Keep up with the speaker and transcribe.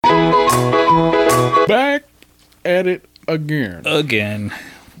Back at it again. Again.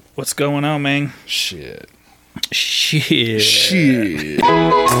 What's going on, man? Shit.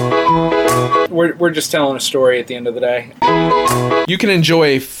 We're just telling a story at the end of the day. You can enjoy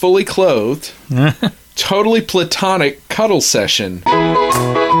a fully clothed, totally platonic cuddle session.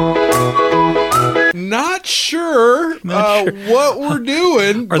 Not sure what we're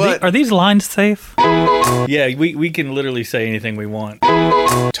doing, but Are these lines safe? Yeah, we can literally say anything we want.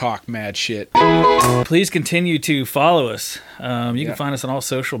 talk mad shit. Please continue to follow us. You can find us on all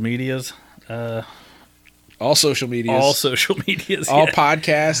social medias. All social medias. All social medias. All yeah.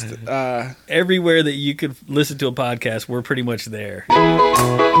 podcast. Everywhere that you could listen to a podcast, we're pretty much there.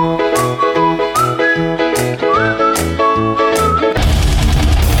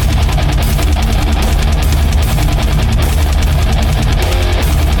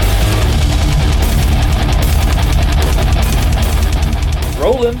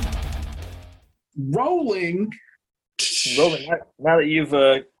 Rolling. Now that you've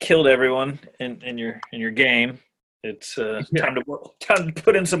killed everyone in your game, it's time to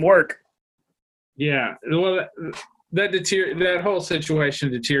put in some work. Yeah. Well, that whole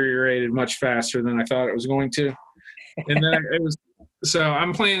situation deteriorated much faster than I thought it was going to. And then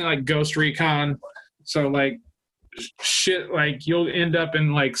I'm playing like Ghost Recon. So like shit, like you'll end up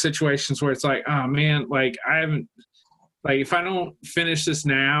in like situations where it's like, oh man, like I haven't, like if I don't finish this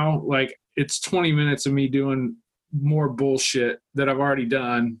now, like it's 20 minutes of me doing more bullshit that I've already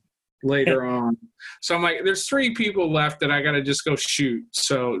done later on. So I'm like, there's 3 people left that I got to just go shoot.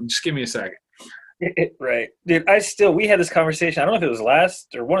 So just give me a second. Right. Dude, we had this conversation. I don't know if it was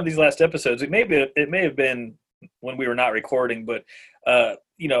last or one of these last episodes. It may have been when we were not recording, but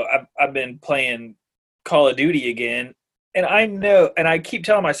I've been playing Call of Duty again. And I know, and I keep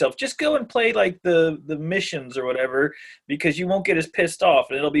telling myself, just go and play like the missions or whatever, because you won't get as pissed off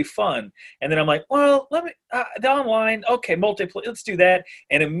and it'll be fun. And then I'm like, well, let me, the online, okay, multiplayer, let's do that.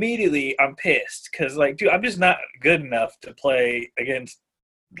 And immediately I'm pissed because, like, dude, I'm just not good enough to play against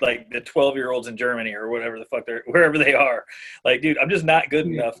like the 12-year-olds in Germany or whatever the fuck wherever they are. Like, dude, I'm just not good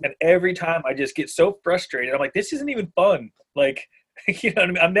enough. And every time I just get so frustrated. I'm like, this isn't even fun. Like, you know what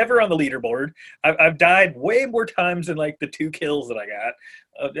I mean? I'm never on the leaderboard. I've died way more times than like the 2 kills that I got.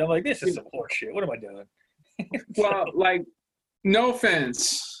 I'm like, this is some horse shit. What am I doing? Well, like, no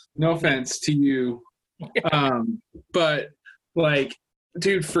offense to you. But like,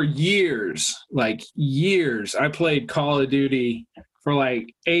 dude, for years, I played Call of Duty for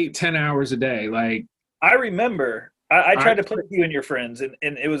like 8-10 hours a day. Like, I remember I tried to play with you and your friends and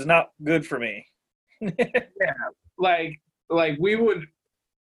it was not good for me. Yeah. Like I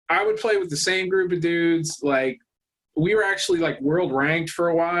would play with the same group of dudes. Like, we were actually like world ranked for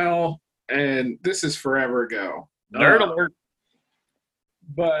a while, and this is forever ago. Nerd alert.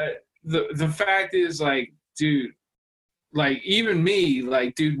 But the fact is, like, dude, like even me,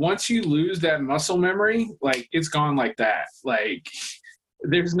 like, dude, once you lose that muscle memory, like it's gone like that. Like,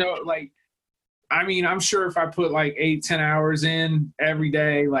 there's no, like, I mean, I'm sure if I put like 8-10 hours in every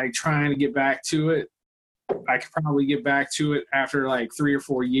day, like trying to get back to it, I could probably get back to it after like 3 or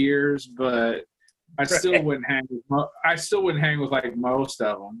 4 years, but I still wouldn't hang with like most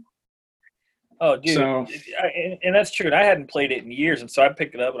of them. Oh, dude, so, and that's true. And I hadn't played it in years, and so I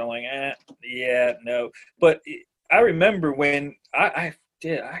picked it up, and I'm like, yeah, no. But I remember when I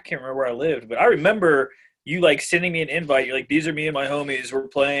can't remember where I lived, but I remember you like sending me an invite. You're like, these are me and my homies, we're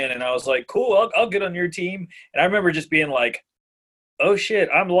playing, and I was like, cool, I'll get on your team. And I remember just being like, oh shit,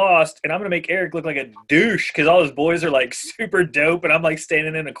 I'm lost, and I'm gonna make Eric look like a douche because all his boys are like super dope, and I'm like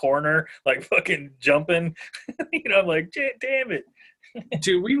standing in a corner, like fucking jumping. I'm like, damn it.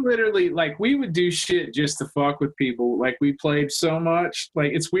 Dude, we literally, like, we would do shit just to fuck with people. Like, we played so much.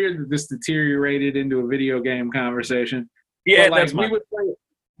 Like, it's weird that this deteriorated into a video game conversation. Yeah, but, like, that's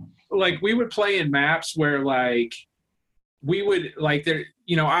we would play in maps where, like, we would, like, there,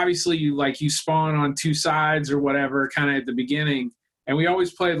 obviously you spawn on 2 sides or whatever kind of at the beginning. And we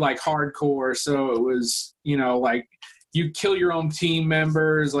always played like hardcore, so it was, like, you kill your own team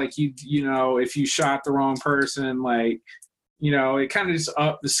members, like if you shot the wrong person, like, it kind of just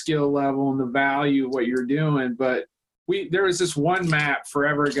upped the skill level and the value of what you're doing. But there was this one map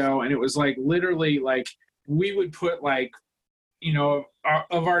forever ago, and it was like literally like we would put like,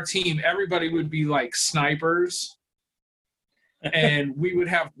 of our team, everybody would be like snipers. And we would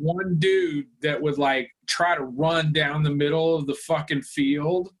have one dude that would like try to run down the middle of the fucking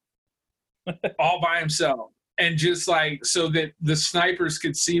field all by himself. And just like, so that the snipers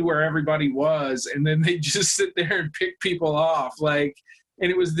could see where everybody was. And then they just sit there and pick people off. Like,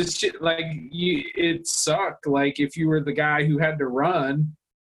 and it was this shit, like, it sucked. Like, if you were the guy who had to run,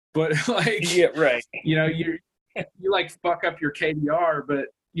 but like, Yeah, right. you know, you like fuck up your KDR, but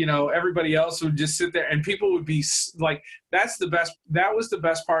you know, everybody else would just sit there and people would be like, that was the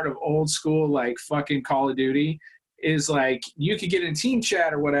best part of old school, like fucking Call of Duty, is like you could get in team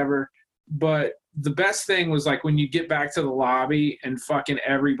chat or whatever, but the best thing was like when you get back to the lobby and fucking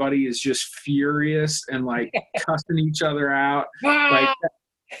everybody is just furious and like cussing each other out. Like,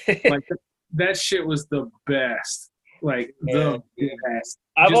 that shit was the best. Like the best.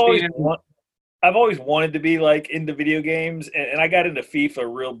 I've always wanted to be like into video games, and I got into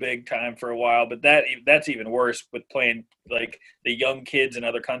FIFA real big time for a while. But that's even worse with playing like the young kids in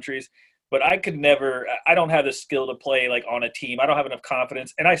other countries. But I could never. I don't have the skill to play like on a team. I don't have enough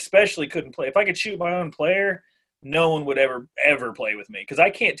confidence, and I especially couldn't play if I could shoot my own player. No one would ever play with me because I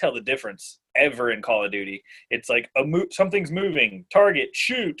can't tell the difference ever in Call of Duty. It's like something's moving, target,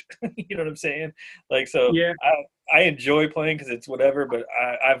 shoot. You know what I'm saying? Like, so yeah. I enjoy playing because it's whatever, but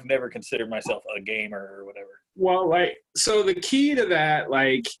I've never considered myself a gamer or whatever. Well, like, so the key to that,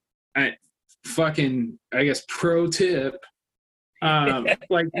 like, I guess pro tip,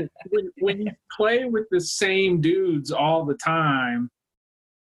 like when you play with the same dudes all the time,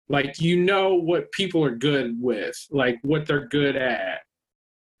 like, you know what people are good with, like what they're good at,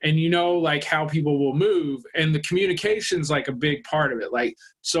 and you know like how people will move, and the communication's like a big part of it. Like,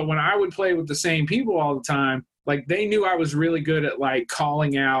 so when I would play with the same people all the time, like they knew I was really good at like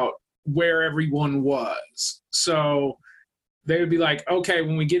calling out where everyone was. So they would be like, okay,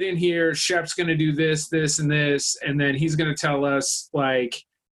 when we get in here, Shep's going to do this, this, and this. And then he's going to tell us like,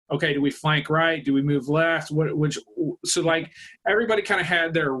 okay, do we flank right? Do we move left? So like everybody kind of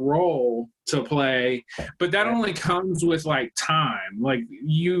had their role to play, but that only comes with like time. Like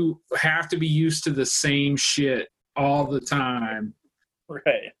you have to be used to the same shit all the time.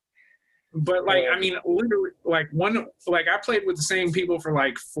 Right. But like, I mean, literally, like I played with the same people for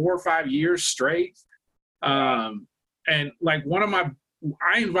like 4 or 5 years straight. And like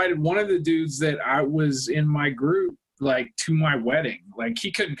I invited one of the dudes that I was in my group, like to my wedding. Like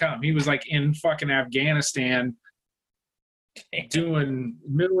he couldn't come. He was like in fucking Afghanistan doing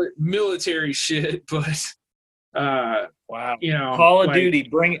military shit. But, wow. You know, Call of Duty,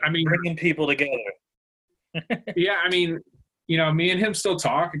 bringing people together. Yeah. I mean, you know, me and him still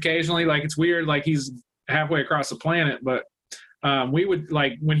talk occasionally. Like, it's weird. Like, he's halfway across the planet, but we would,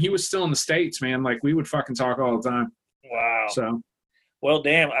 like, when he was still in the States, man, like, we would fucking talk all the time. Wow. So, well,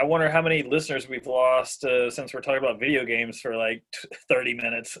 damn, I wonder how many listeners we've lost since we're talking about video games for like 30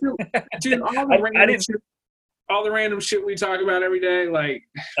 minutes. Dude, all the random shit we talk about every day, like,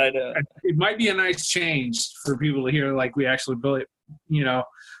 I know. It might be a nice change for people to hear, like, we actually build it, you know.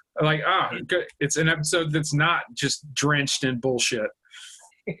 Like, it's an episode that's not just drenched in bullshit.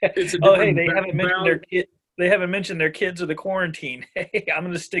 It's hey, they haven't mentioned their kid. They haven't mentioned their kids or the quarantine. Hey, I'm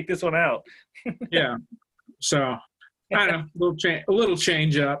going to stick this one out. Yeah. So, I don't know, a little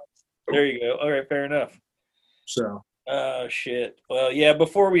change up. There you go. All right, fair enough. So. Oh, shit. Well, yeah,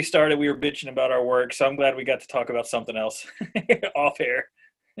 before we started, we were bitching about our work, so I'm glad we got to talk about something else off air.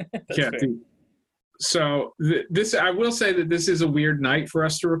 Yeah, dude. So this, I will say that this is a weird night for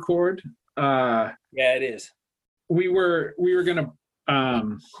us to record. Yeah, it is. We were gonna. I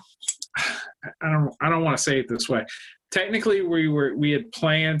don't want to say it this way. Technically, we had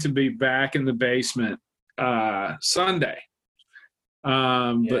planned to be back in the basement Sunday,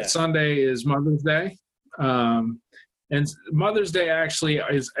 but Sunday is Mother's Day, and Mother's Day actually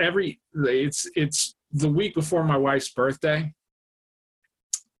is it's the week before my wife's birthday.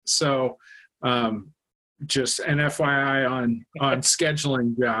 So. Just an FYI on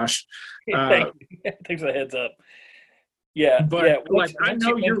scheduling, Josh. Thanks for the heads up. Yeah, but yeah. Like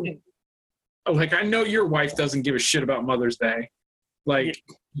I know your wife doesn't give a shit about Mother's Day. Like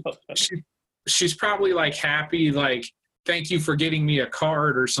she's probably like happy, like thank you for getting me a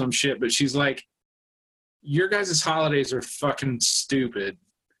card or some shit. But she's like, your guys' holidays are fucking stupid.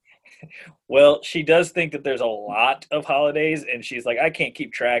 Well, she does think that there's a lot of holidays, and she's like, I can't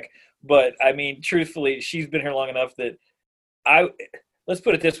keep track. But I mean, truthfully, she's been here long enough that let's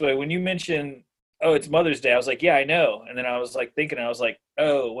put it this way. When you mention, oh, it's Mother's Day, I was like, yeah, I know. And then I was like thinking, I was like,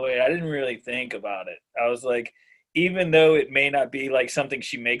 oh, wait, I didn't really think about it. I was like, even though it may not be like something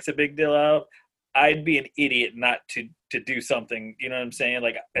she makes a big deal out of, I'd be an idiot not to do something. You know what I'm saying?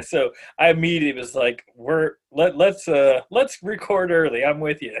 Like, so I immediately was like, let's record early. I'm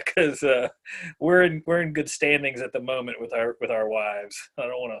with you because we're in good standings at the moment with our wives. I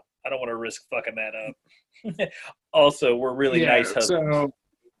don't want to risk fucking that up. Also, we're really nice husbands.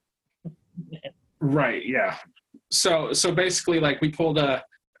 Right. Yeah. So basically, like, we pulled out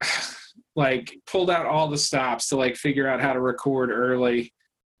all the stops to like figure out how to record early.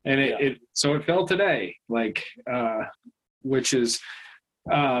 And so it fell today, like, which is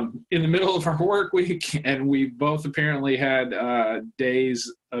in the middle of our work week, and we both apparently had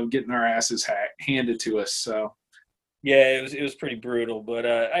days of getting our asses handed to us. So yeah, it was pretty brutal, but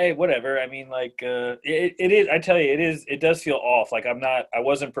hey, whatever. I mean, like it is. I tell you, it does feel off. Like I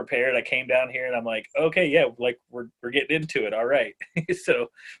wasn't prepared. I came down here and I'm like, okay, yeah, like we're getting into it. All right. So,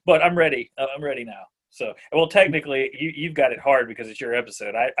 but I'm ready. I'm ready now. So, well, technically, you've got it hard because it's your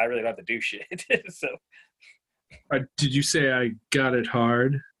episode. I really don't have to do shit. So, did you say I got it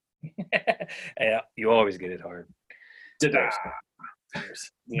hard? yeah, you always get it hard. Gross.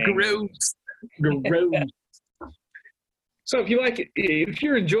 Gross. So if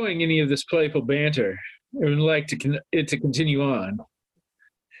you're enjoying any of this playful banter and would like it to continue on,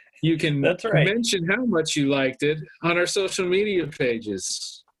 you can mention how much you liked it on our social media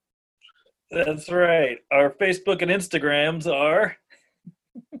pages. That's right. Our Facebook and Instagrams are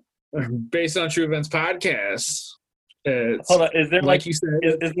Based on True Events Podcast. Hold on, is there like you said?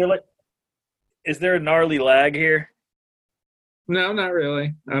 Is there a gnarly lag here? No, not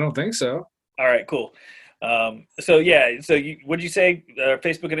really. I don't think so. All right, cool. So what'd you say?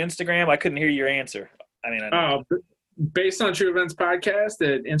 Facebook and Instagram? I couldn't hear your answer. Based on True Events Podcast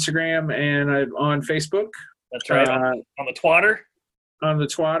at Instagram and on Facebook. That's right. On the Twatter. On the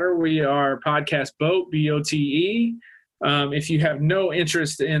Twatter, we are Podcast Boat, BOTE. If you have no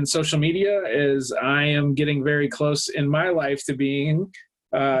interest in social media, as I am getting very close in my life to being,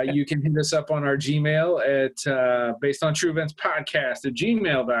 you can hit us up on our Gmail at Based on True Events Podcast at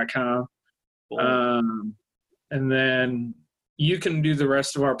gmail.com. And then you can do the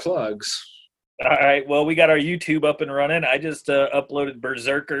rest of our plugs. All right. Well, we got our YouTube up and running. I just uploaded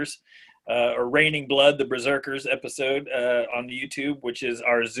Berserkers, or Raining Blood, the Berserkers episode on YouTube, which is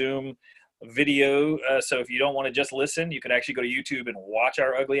our Zoom video. So if you don't want to just listen, you can actually go to YouTube and watch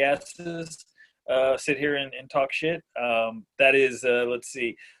our ugly asses sit here and talk shit. That is, let's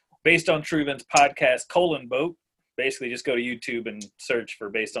see, Based on True Events Podcast, Boat. Basically, just go to YouTube and search for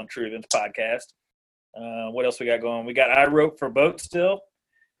Based on True Events Podcast. What else we got going? We got I Wrote for Boat still.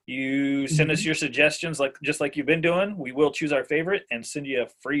 You send us your suggestions, just like you've been doing. We will choose our favorite and send you a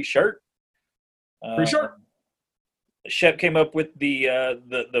free shirt. Free shirt. Shep came up with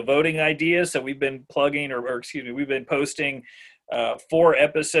the voting idea, so we've been plugging, we've been posting 4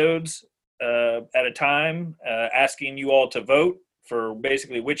 episodes at a time, asking you all to vote for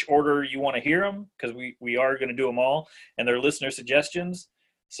basically which order you want to hear them, because we are going to do them all, and they're listener suggestions.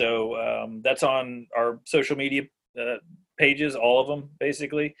 So that's on our social media pages, all of them,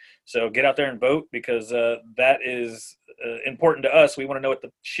 basically. So get out there and vote, because that is important to us. We want to know what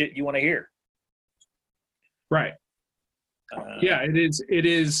the shit you want to hear. Right. Yeah, it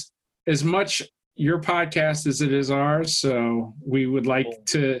is as much your podcast as it is ours. So we would like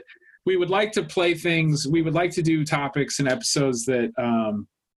to play things. We would like to do topics and episodes that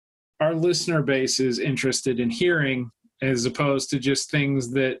our listener base is interested in hearing, as opposed to just things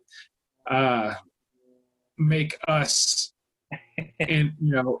that make us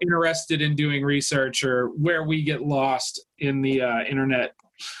interested in doing research, or where we get lost in the internet.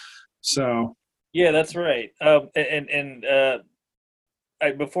 So yeah, that's right.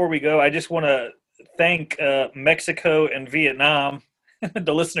 Before we go, I just want to thank Mexico and Vietnam,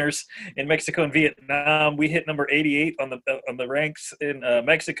 the listeners in Mexico and Vietnam. We hit number 88 on the ranks in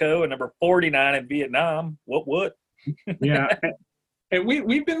Mexico, and number 49 in Vietnam. What? Yeah, and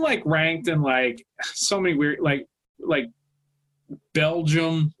we've been like ranked in like so many weird, like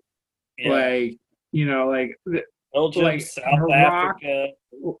Belgium, like Belgium, like South Africa.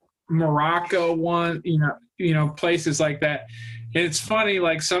 Morocco one, places like that. And it's funny,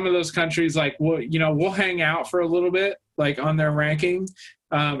 like some of those countries, like we'll hang out for a little bit, like on their ranking,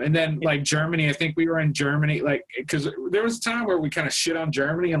 and then like Germany. I think we were in Germany, like, because there was a time where we kind of shit on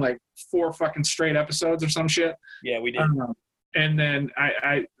Germany in like 4 fucking straight episodes or some shit. Yeah, we did. And then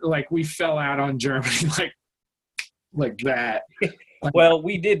I like we fell out on Germany, like that. Well,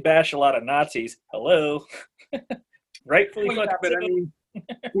 we did bash a lot of Nazis. Hello, rightfully. Yeah, but I mean,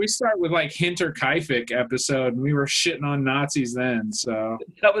 we start with like Hinterkaifeck episode, and we were shitting on Nazis then. So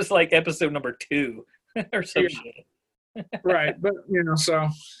that was like episode number 2 or some shit. Right, but so.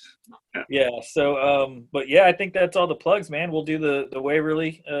 Yeah. So, but yeah, I think that's all the plugs, man. We'll do the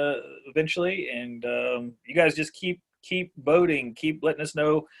Waverly eventually, and you guys just keep voting, keep letting us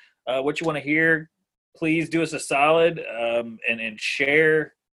know what you want to hear. Please do us a solid, and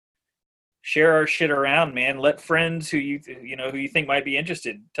share our shit around, man. Let friends who you think might be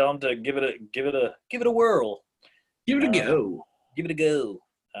interested, tell them to give it a whirl. Give it a go. Give it a go.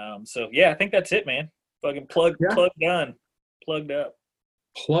 So yeah, I think that's it, man. Fucking plug done. Plugged up.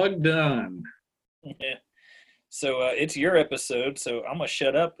 Plug done. Yeah. So it's your episode, so I'm gonna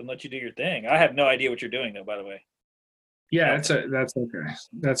shut up and let you do your thing. I have no idea what you're doing, though. By the way. Yeah, that's okay.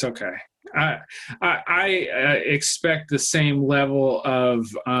 That's okay. I expect the same level of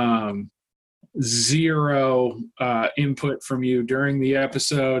zero input from you during the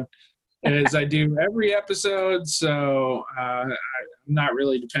episode as I do every episode. So I'm not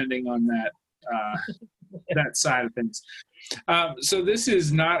really depending on that that side of things. So this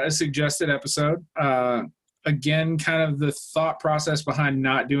is not a suggested episode. Again, kind of the thought process behind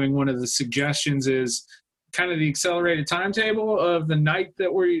not doing one of the suggestions is kind of the accelerated timetable of the night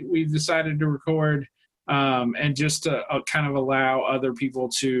that we've decided to record, and just to kind of allow other people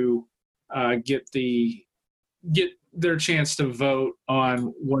to get their chance to vote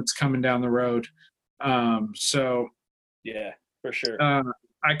on what's coming down the road. So yeah, for sure.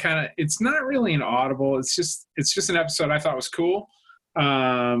 It's not really an audible. It's just an episode I thought was cool.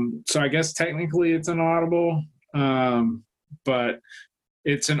 So I guess technically it's an audible, but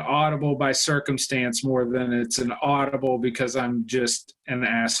it's an audible by circumstance more than it's an audible because I'm just an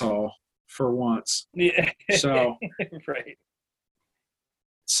asshole for once. Yeah. So right.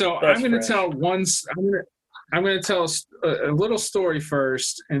 So That's I'm going to fresh. tell I'm going to tell a little story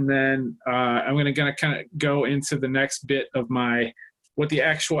first, and then I'm going to kind of go into the next bit of what the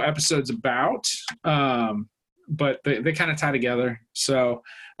actual episode's about. But they kind of tie together. So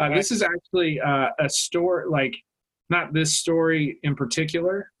this is actually a story, like not this story in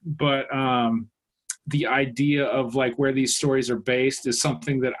particular, but the idea of like where these stories are based is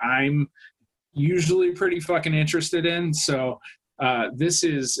something that I'm usually pretty fucking interested in. So this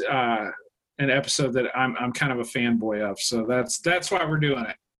is an episode that I'm kind of a fanboy of. So that's why we're doing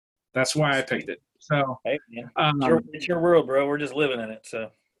it. That's why I picked it. So Hey, man. It's your world, bro. We're just living in it. So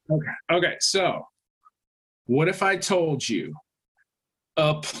okay. So what if I told you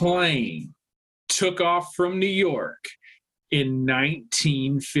a plane took off from New York in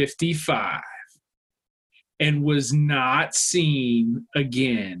 1955 and was not seen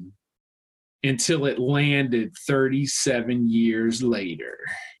again until it landed 37 years later?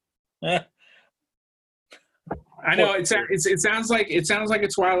 I know it sounds like a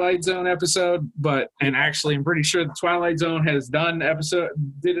Twilight Zone episode, and actually I'm pretty sure the Twilight Zone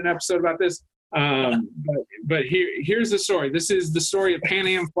did an episode about this. But here's the story. This is the story of Pan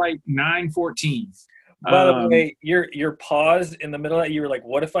Am Flight 914. by the way, your pause in the middle of that, you were like,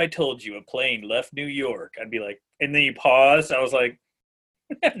 what if I told you a plane left New York? I'd be like, and then you paused. I was like,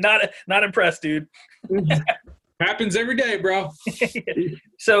 not impressed, dude. Happens every day, bro.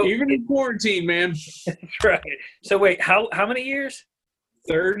 So even in quarantine, man. Right. So wait, how many years?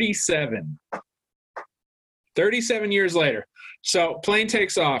 37 years later. So plane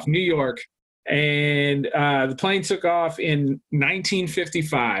takes off, New York, and the plane took off in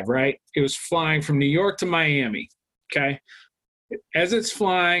 1955, right? It was flying from New York to Miami, okay? As it's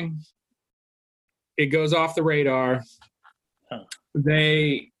flying, it goes off the radar. Huh.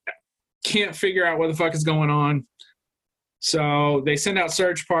 They can't figure out what the fuck is going on. So they send out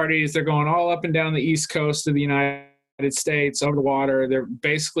search parties. They're going all up and down the East Coast of the United States, over the water. They're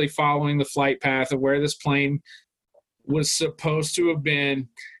basically following the flight path of where this plane was supposed to have been,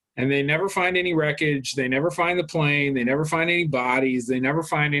 and they never find any wreckage. They never find the plane. They never find any bodies. They never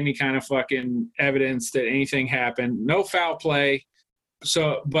find any kind of fucking evidence that anything happened. No foul play.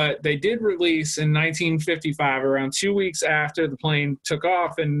 So, but they did release in 1955, around 2 weeks after the plane took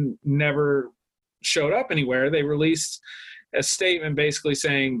off and never showed up anywhere, they released a statement basically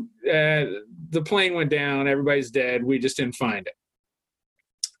saying, the plane went down, everybody's dead, we just didn't find it.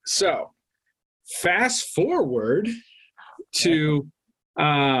 So, fast forward to,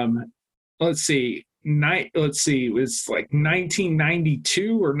 let's see, it's like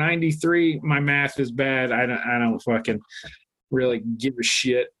 1992 or 93. My math is bad. I don't fucking really give a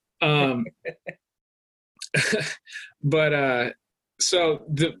shit. But so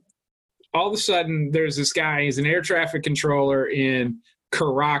all of a sudden there's this guy, he's an air traffic controller in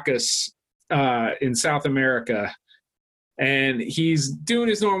Caracas, in South America. And he's doing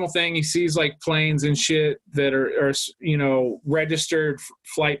his normal thing. He sees like planes and shit that are registered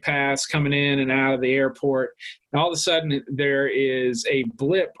flight paths coming in and out of the airport. And all of a sudden there is a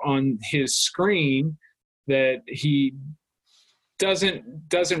blip on his screen that he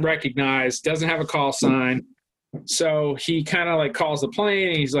doesn't recognize, doesn't have a call sign. So he kind of like calls the plane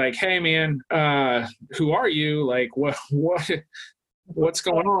and he's like, "Hey man, who are you? Like what's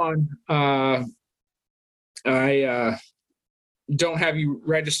going on? I don't have you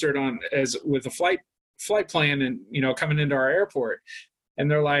registered on as with a flight plan and coming into our airport."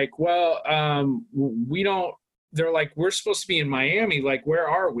 And they're like, "Well, we don't they're like, we're supposed to be in Miami. Like, where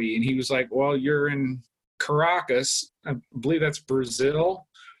are we? And he was like, well, you're in Caracas. I believe that's Brazil.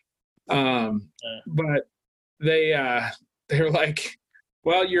 But they're like,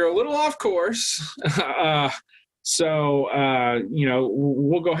 well, you're a little off course. So,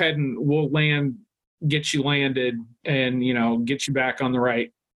 we'll go ahead and we'll get you landed and, get you back on the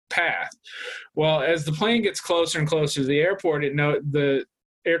right path. Well, as the plane gets closer and closer to the airport, the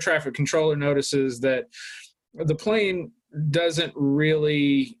air traffic controller notices that the plane doesn't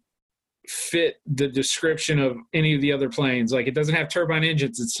really fit the description of any of the other planes. Like, it doesn't have turbine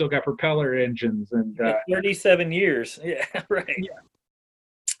engines. It's still got propeller engines. And 37 years. Yeah, right. Yeah.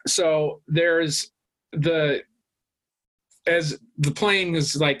 So as the plane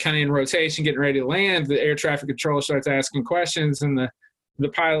is like kind of in rotation, getting ready to land, the air traffic controller starts asking questions, and the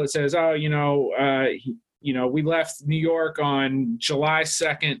pilot says, "Oh, we left New York on July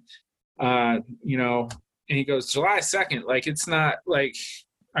 2nd, and he goes, July 2nd, like, it's not like,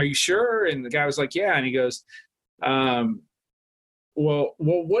 are you sure? And the guy was like, yeah. And he goes, well,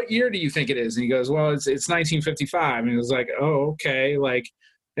 what year do you think it is? And he goes, well, it's 1955. And he was like, oh, okay. Like,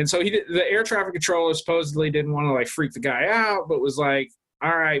 and so the air traffic controller supposedly didn't want to like freak the guy out, but was like,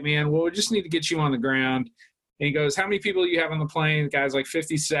 all right, man, well, we just need to get you on the ground. And he goes, how many people do you have on the plane? The guy's like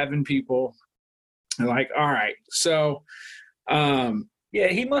 57 people. And like, all right. So, yeah,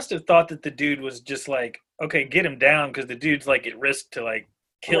 he must have thought that the dude was just like, okay, get him down, because the dude's like at risk to like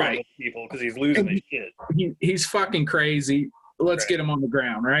kill people because he's losing his shit. He's fucking crazy. Let's get him on the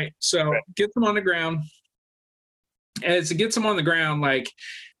ground, right? So gets him on the ground. As it gets him on the ground, like,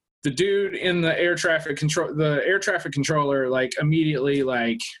 the dude in the air traffic controller, like, immediately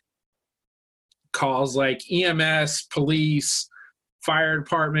like calls like EMS, police, fire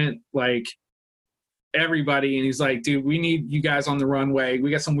department, like everybody, and he's like, dude, we need you guys on the runway.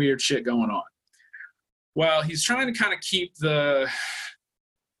 We got some weird shit going on. Well, he's trying to kind of keep the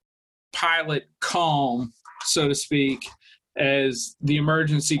pilot calm, so to speak, as the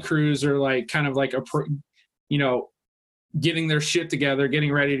emergency crews are like kind of like getting their shit together,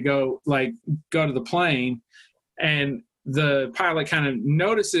 getting ready to go to the plane. And the pilot kind of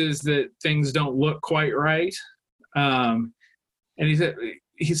notices that things don't look quite right. And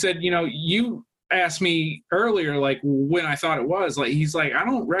he said, you asked me earlier, like, when I thought it was, like, he's like, I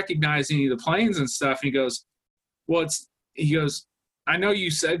don't recognize any of the planes and stuff. And he goes, well, I know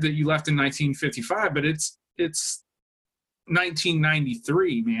you said that you left in 1955, but it's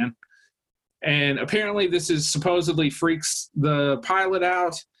 1993, man. And apparently this is supposedly freaks the pilot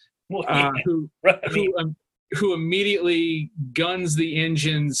out, who immediately guns the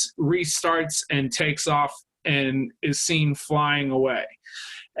engines, restarts, and takes off and is seen flying away.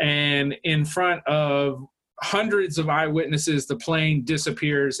 And in front of hundreds of eyewitnesses, the plane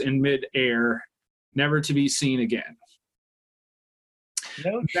disappears in midair, never to be seen again.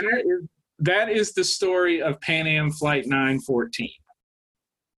 No shit. That is the story of Pan Am Flight 914.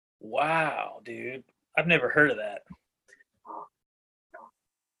 Wow, dude. I've never heard of that.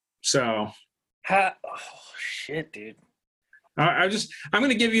 So. Oh, shit, dude. I'm going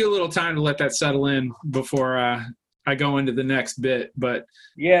to give you a little time to let that settle in before I go into the next bit. But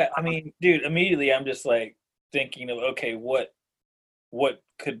yeah, I mean, dude, immediately I'm just like thinking of, okay, what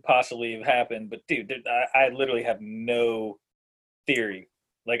could possibly have happened? But dude, I literally have no theory.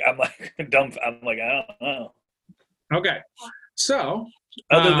 Like, I'm like dumb. I'm like, I don't know. Okay, so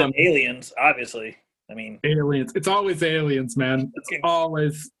other than aliens, obviously. I mean, aliens. It's always aliens, man. It's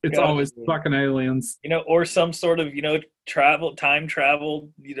always fucking aliens. Or some sort of time travel,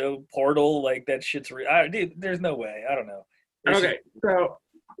 portal, like that shit's real. Dude, there's no way. I don't know. Okay,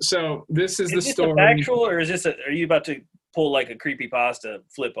 so this is the story. Is this factual, or is this are you about to pull like a creepypasta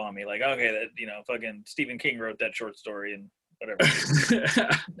flip on me? Like, okay, that fucking Stephen King wrote that short story and whatever.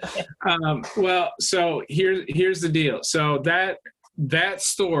 Well, so here's the deal. So that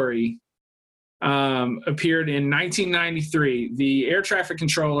story appeared in 1993. The air traffic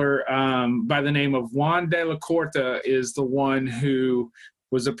controller by the name of Juan de la Corta is the one who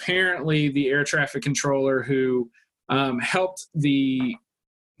was apparently the air traffic controller who helped the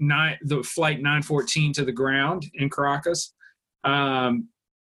flight 914 to the ground in Caracas.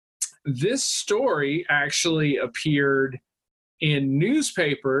 This story actually appeared in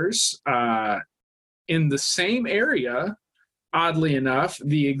newspapers in the same area. Oddly enough,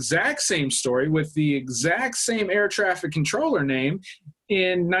 the exact same story with the exact same air traffic controller name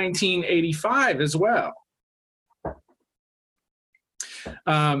in 1985 as well.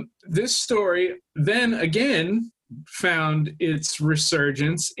 This story then again found its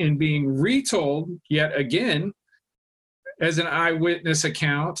resurgence in being retold yet again as an eyewitness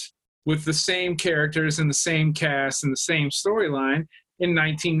account with the same characters and the same cast and the same storyline in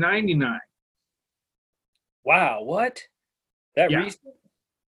 1999. Wow, what? That Yeah. recent?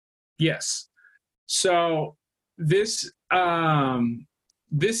 Yes. So this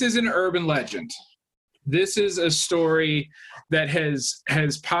is an urban legend. This is a story that has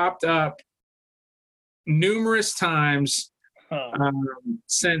popped up numerous times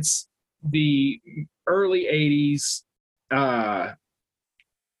since the early 80s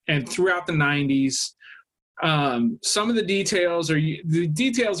and throughout the 90s. Some of the details are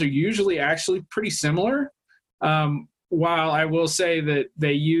usually actually pretty similar. While I will say that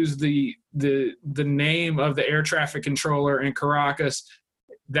they use the name of the air traffic controller in Caracas,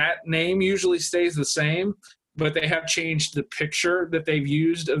 that name usually stays the same, but they have changed the picture that they've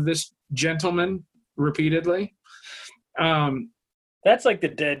used of this gentleman repeatedly. That's like the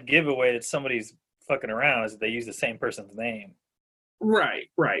dead giveaway that somebody's fucking around, is that they use the same person's name. Right.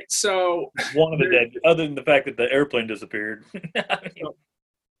 So one of the dead, other than the fact that the airplane disappeared.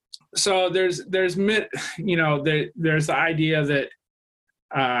 So there's the idea that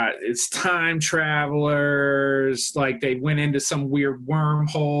it's time travelers, like they went into some weird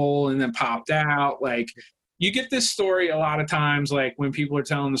wormhole and then popped out. Like, you get this story a lot of times, like when people are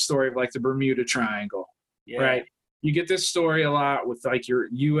telling the story of like the Bermuda Triangle, right? You get this story a lot with like your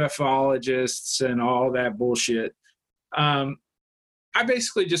ufologists and all that bullshit. I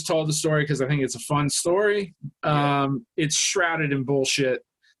basically just told the story because I think it's a fun story. It's shrouded in bullshit.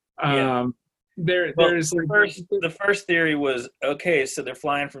 There's like, the first theory was, okay, so they're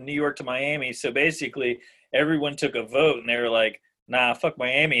flying from New York to Miami, so basically everyone took a vote and they were like, nah, fuck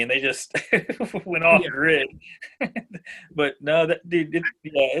Miami, and they just went off grid. But no,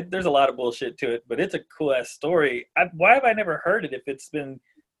 there's a lot of bullshit to it, but it's a cool ass story. Why have I never heard it if it's been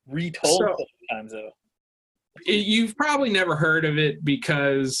retold so many times though? You've probably never heard of it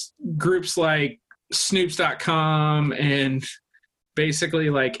because groups like Snoops.com and basically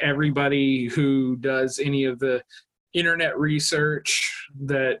like everybody who does any of the internet research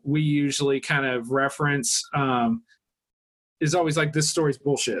that we usually kind of reference is always like, this story's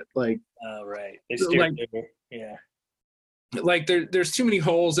bullshit. Like, oh, right. Like there's too many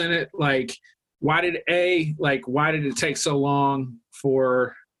holes in it. Like, why did it take so long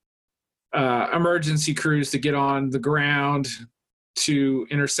for emergency crews to get on the ground to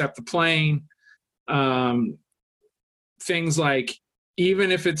intercept the plane? Things like,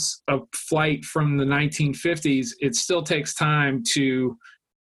 even if it's a flight from the 1950s, it still takes time to,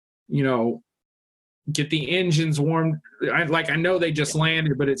 get the engines warmed. I know they just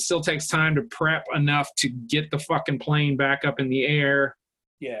landed, but it still takes time to prep enough to get the fucking plane back up in the air.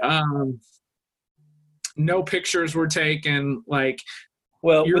 Yeah. No pictures were taken. Like,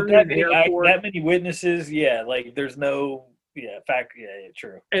 well, with that many witnesses, like there's no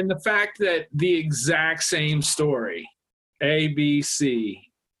true. And the fact that the exact same story, ABC,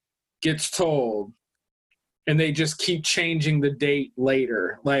 gets told, and they just keep changing the date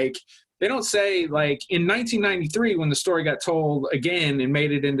later. Like, they don't say, like, in 1993 when the story got told again and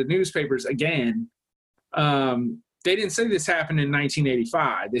made it into newspapers again, they didn't say this happened in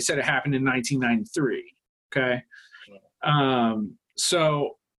 1985. They said it happened in 1993. Okay.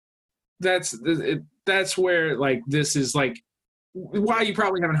 So that's where, like, this is like, why you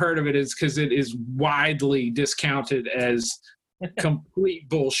probably haven't heard of it is because it is widely discounted as complete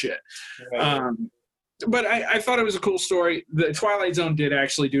bullshit. Right. But I thought it was a cool story. The Twilight Zone did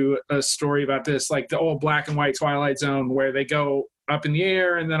actually do a story about this, like the old black and white Twilight Zone, where they go up in the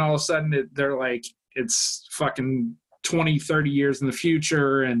air and then all of a sudden they're like, it's fucking 20, 30 years in the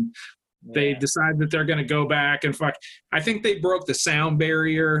future, and they decide that they're going to go back and fuck. I think they broke the sound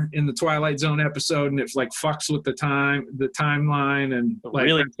barrier in the Twilight Zone episode, and it's like fucks with the timeline, and like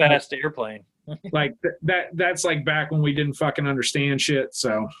really fast airplane. Like that's like back when we didn't fucking understand shit.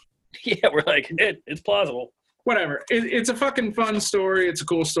 So yeah, we're like, it's plausible. Whatever. It's a fucking fun story. It's a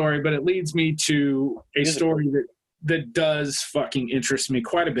cool story, but it leads me to a story that does fucking interest me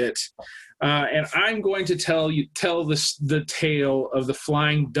quite a bit. And I'm going to tell the tale of the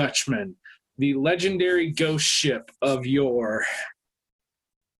Flying Dutchman, the legendary ghost ship of yore.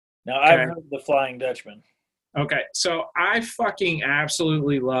 Now, I've heard of the Flying Dutchman. Okay, so I fucking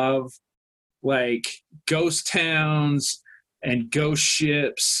absolutely love, like, ghost towns and ghost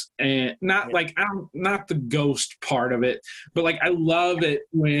ships, and not the ghost part of it, but like I love it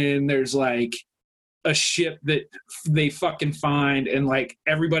when there's like a ship that they fucking find and like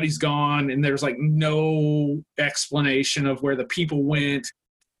everybody's gone and there's like no explanation of where the people went,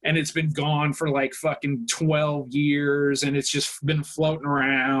 and it's been gone for like fucking 12 years and it's just been floating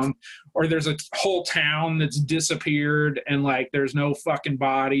around, or there's a whole town that's disappeared and like there's no fucking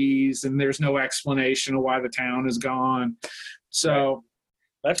bodies and there's no explanation of why the town is gone. So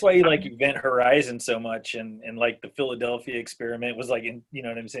that's why you like Event Horizon so much, and like the Philadelphia experiment was like, you know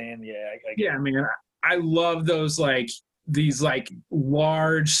what I'm saying? Yeah. Yeah, man, I love those like these like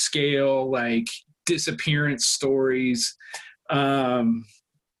large scale like disappearance stories.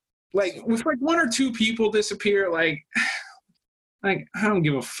 Like with like one or two people disappear, like I don't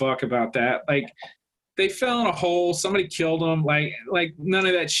give a fuck about that. Like they fell in a hole, somebody killed them. Like none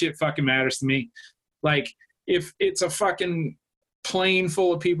of that shit fucking matters to me. Like if it's a fucking plane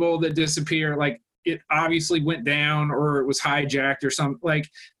full of people that disappear, like it obviously went down or it was hijacked or something. Like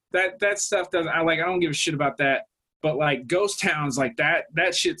that stuff doesn't. I don't give a shit about that. But like ghost towns, like that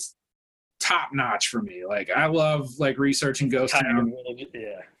shit's top notch for me. Like I love like researching ghost towns.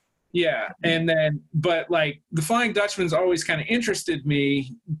 Yeah. Yeah, and then, but like the Flying Dutchman's always kind of interested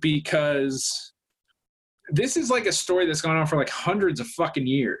me because this is like a story that's gone on for like hundreds of fucking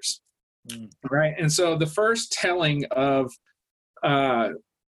years, right? And so the first telling of the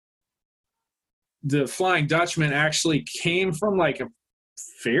Flying Dutchman actually came from like a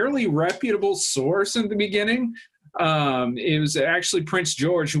fairly reputable source in the beginning. It was actually Prince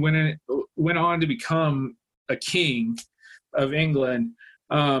George who went on to become a king of England.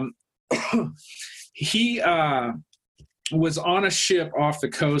 He was on a ship off the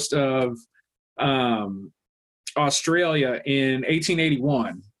coast of Australia in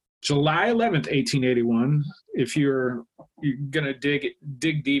 1881, July 11th, 1881. If you're gonna dig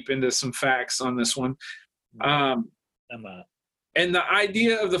deep into some facts on this one, and the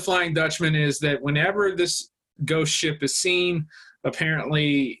idea of the Flying Dutchman is that whenever this ghost ship is seen,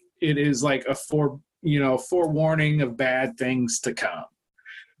 apparently it is like a forewarning of bad things to come.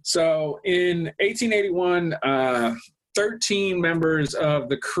 So in 1881, 13 members of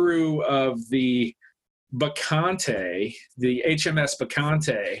the crew of the Bacchante, the HMS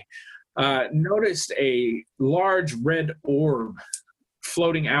Bacchante, noticed a large red orb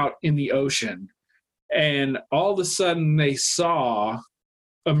floating out in the ocean. And all of a sudden they saw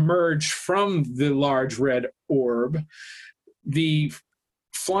emerge from the large red orb the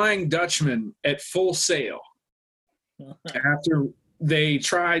Flying Dutchman at full sail. After they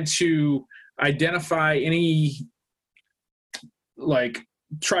tried to identify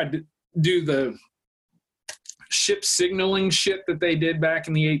tried to do the ship signaling shit that they did back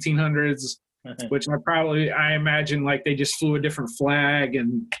in the 1800s, which I imagine like they just flew a different flag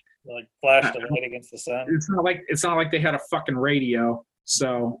and like flashed a light against the sun. It's not like they had a fucking radio.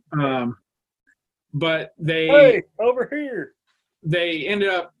 So, but hey, over here. They ended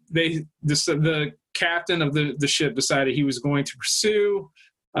up the captain of the ship decided he was going to pursue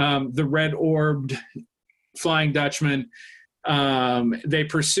the red-orbed Flying Dutchman. They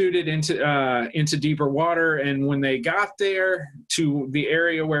pursued it into deeper water, and when they got there to the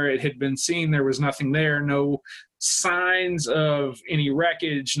area where it had been seen, there was nothing there. No signs of any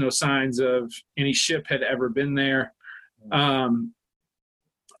wreckage, no signs of any ship had ever been there.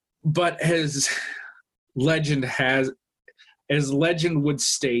 But as legend would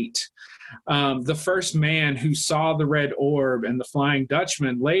state, the first man who saw the red orb and the Flying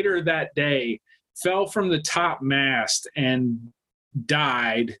Dutchman later that day fell from the top mast and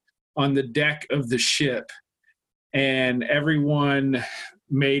died on the deck of the ship. And everyone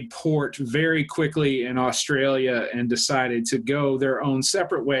made port very quickly in Australia and decided to go their own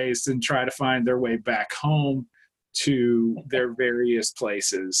separate ways and try to find their way back home to their various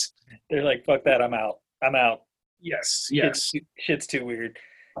places. They're like, fuck that, I'm out. Yes. Shit's too weird.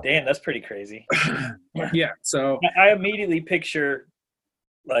 Damn, that's pretty crazy. Yeah, so I immediately picture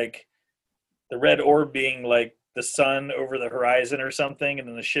like the red orb being like the sun over the horizon or something, and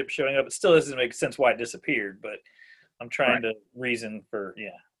then the ship showing up. It still doesn't make sense why it disappeared, but I'm trying to reason for, yeah.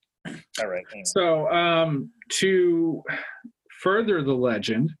 All right. Anyway. So to further the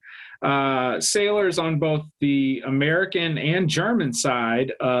legend, sailors on both the American and German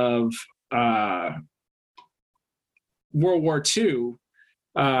side of World War II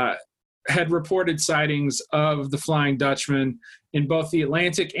had reported sightings of the Flying Dutchman in both the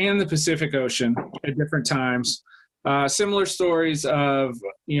Atlantic and the Pacific Ocean at different times. Similar stories of,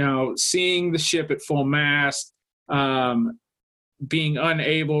 seeing the ship at full mast, being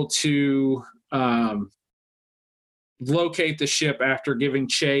unable to locate the ship after giving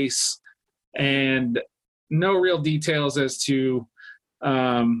chase, and no real details as to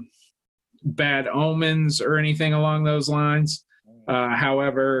bad omens or anything along those lines.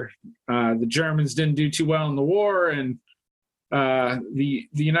 However, the Germans didn't do too well in the war, and The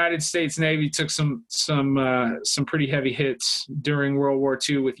United States Navy took some pretty heavy hits during World War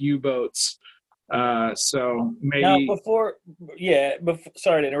II with U-boats. So maybe Now,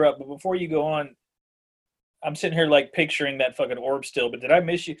 sorry to interrupt, but before you go on, I'm sitting here like picturing that fucking orb still. But did I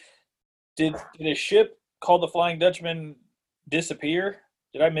miss you? Did a ship called the Flying Dutchman disappear?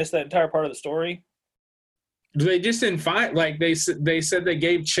 Did I miss that entire part of the story? they just didn't find. Like they said they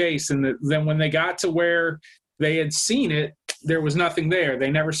gave chase, and then when they got to where they had seen it, there was nothing there.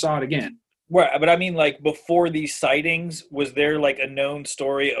 They never saw it again. Right, but I mean, like before these sightings, was there like a known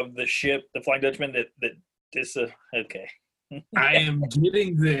story of the ship, the Flying Dutchman, okay. I am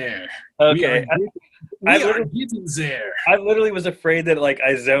getting there. Okay, We are getting there. I literally was afraid that like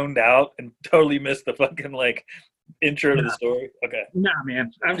I zoned out and totally missed the fucking like intro to the story. Okay. Nah,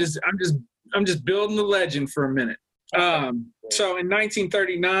 man. I'm just building the legend for a minute. So in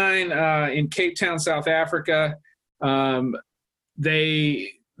 1939, in Cape Town, South Africa, the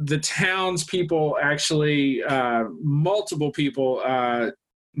townspeople actually, multiple people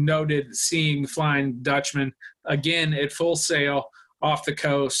noted seeing Flying Dutchman again at full sail off the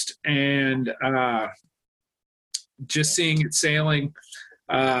coast, and just seeing it sailing.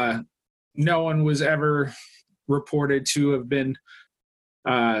 No one was ever reported to have been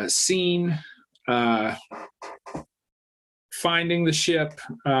seen finding the ship.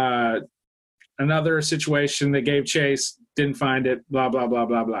 Another situation, they gave chase, didn't find it, blah, blah, blah,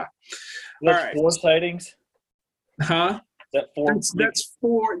 blah, blah. That's all right. 4 sightings? Huh? That 4?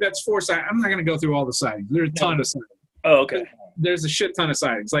 That's 4 sightings. I'm not going to go through all the sightings. There's a ton of sightings. Oh, okay. There's a shit ton of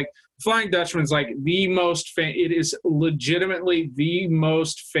sightings. Like Flying Dutchman's like the most it is legitimately the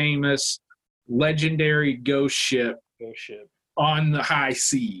most famous legendary ghost ship on the high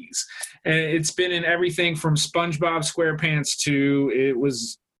seas. And it's been in everything from SpongeBob SquarePants to it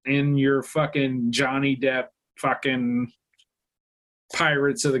was in your fucking Johnny Depp fucking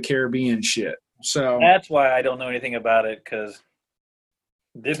Pirates of the Caribbean shit. So that's why I don't know anything about it, because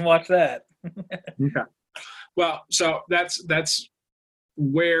didn't watch that. Okay. Well, so that's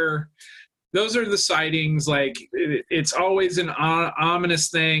where those are the sightings. Like it's always an ominous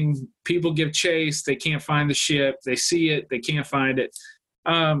thing. People give chase, they can't find the ship, they see it, they can't find it.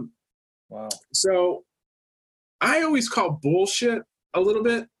 Wow. So I always call bullshit a little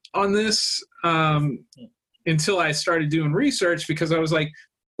bit on this until I started doing research, because I was like,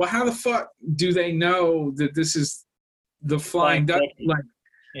 well, how the fuck do they know that this is the Flying Dutchman?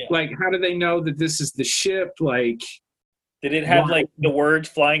 Like, how do they know that this is the ship? Like, did it have like the words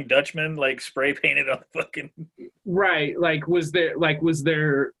 "Flying Dutchman" like spray painted on the fucking? Right. Like, was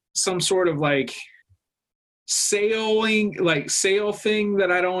there some sort of like sail thing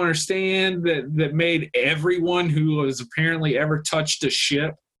that I don't understand that made everyone who has apparently ever touched a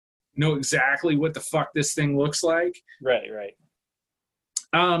ship know exactly what the fuck this thing looks like? Right.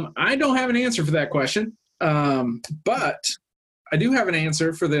 I don't have an answer for that question, but I do have an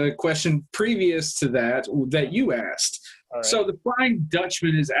answer for the question previous to that you asked. Right. So the Flying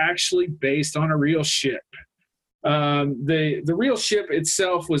Dutchman is actually based on a real ship. The real ship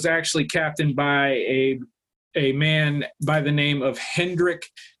itself was actually captained by a man by the name of Hendrik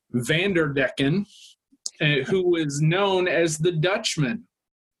Vanderdecken, who was known as the Dutchman.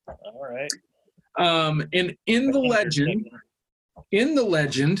 All right. And in the legend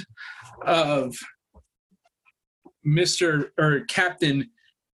of Captain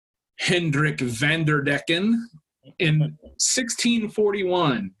Hendrik Vanderdecken, in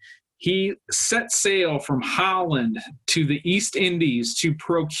 1641, he set sail from Holland to the East Indies to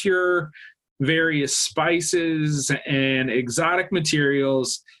procure various spices and exotic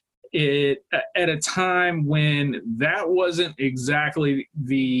materials at a time when that wasn't exactly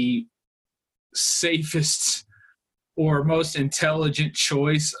the safest or most intelligent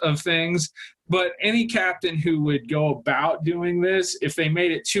choice of things. But any captain who would go about doing this, if they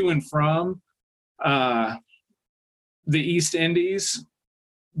made it to and from the East Indies,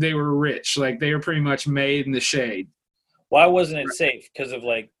 they were rich. Like, they were pretty much made in the shade. Why wasn't it safe? Because of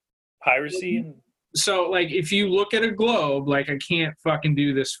like piracy? So like, if you look at a globe, like, I can't fucking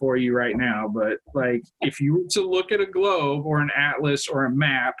do this for you right now, but like, if you were to look at a globe or an atlas or a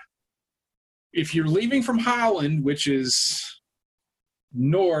map, if you're leaving from Holland, which is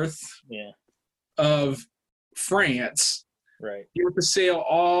north of France, right, you have to sail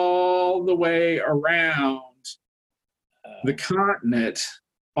all the way around the continent,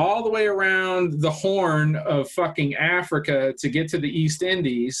 all the way around the Horn of fucking Africa to get to the East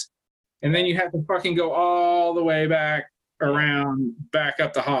Indies, and then you have to fucking go all the way back around, back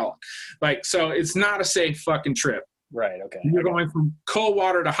up to Holland. Like, so it's not a safe fucking trip. Right, okay. You're going from cold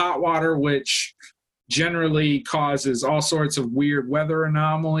water to hot water, which generally causes all sorts of weird weather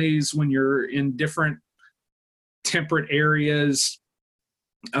anomalies when you're in different temperate areas.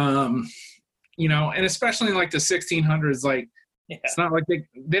 You know, and especially in like the 1600s, like it's not like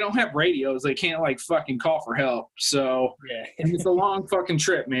they don't have radios. They can't like fucking call for help. So and it's a long fucking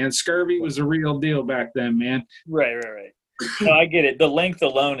trip, man. Scurvy was a real deal back then, man. Right. No, I get it. The length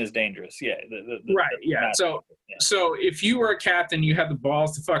alone is dangerous. Yeah. So if you were a captain, you had the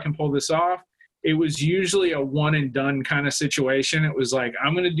balls to fucking pull this off. It was usually a one and done kind of situation. It was like,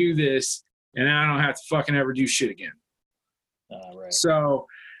 I'm going to do this and I don't have to fucking ever do shit again. Right. So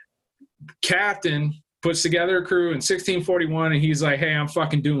captain puts together a crew in 1641 and he's like, hey, I'm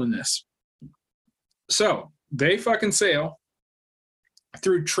fucking doing this. So they fucking sail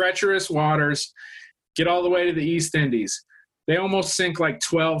through treacherous waters, get all the way to the East Indies. They almost sink like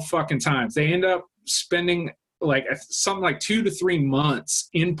 12 fucking times. They end up spending like something like 2 to 3 months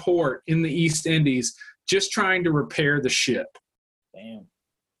in port in the East Indies just trying to repair the ship. Damn.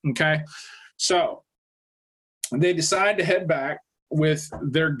 Okay. So they decide to head back with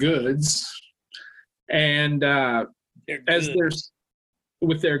their goods. And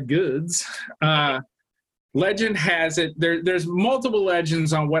with their goods, legend has it, there's multiple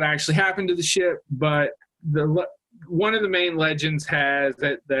legends on what actually happened to the ship, but one of the main legends has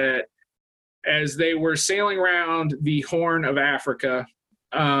that as they were sailing around the Horn of Africa,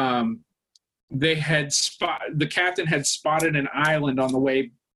 the captain had spotted an island on the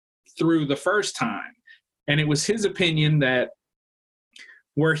way through the first time, and it was his opinion that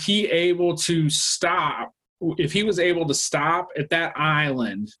were he able to stop, if he was able to stop at that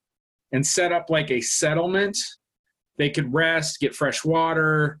island and set up like a settlement, they could rest, get fresh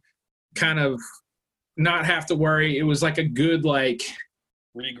water, kind of not have to worry. It was like a good, like,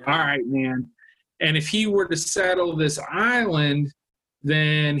 regroup. All right, man. And if he were to settle this island,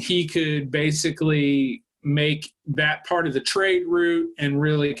 then he could basically make that part of the trade route and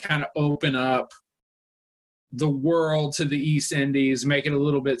really kind of open up the world to the East Indies, make it a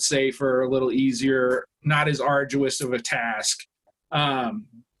little bit safer, a little easier, not as arduous of a task.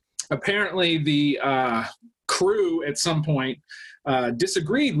 Apparently, the crew at some point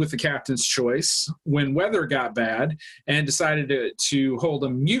disagreed with the captain's choice when weather got bad and decided to hold a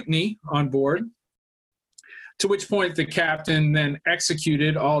mutiny on board, to which point the captain then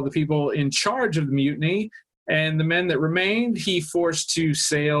executed all the people in charge of the mutiny, and the men that remained he forced to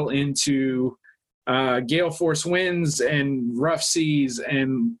sail into gale force winds and rough seas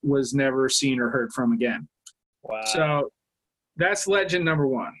and was never seen or heard from again. Wow. So that's legend number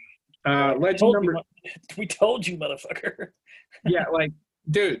one. We told you, motherfucker. Yeah, like,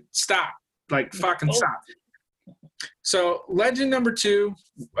 dude, stop. Like, fucking stop. So legend number two,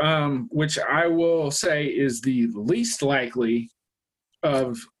 which I will say is the least likely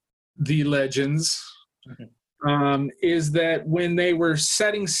of the legends, is that when they were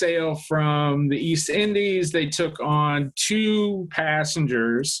setting sail from the East Indies, they took on 2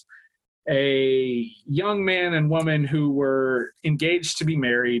 passengers, a young man and woman who were engaged to be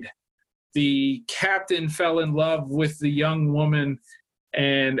married. The captain fell in love with the young woman,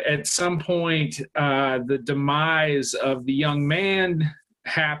 and at some point, the demise of the young man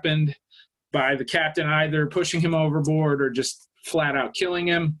happened by the captain either pushing him overboard or just flat out killing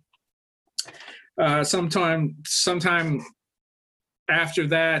him. Sometime after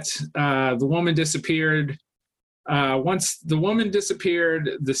that, the woman disappeared. Once the woman disappeared,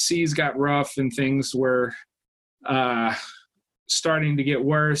 the seas got rough and things were starting to get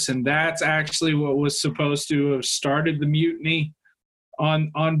worse. And that's actually what was supposed to have started the mutiny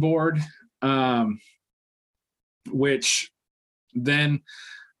on board, which then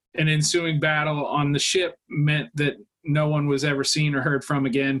an ensuing battle on the ship meant that no one was ever seen or heard from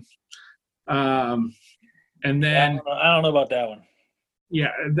again. And then I don't know about that one.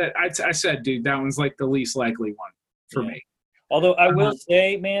 Yeah, that I said, dude, that one's like the least likely one for me. Although I will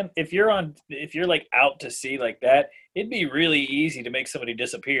say, man, if you're like out to sea like that, it'd be really easy to make somebody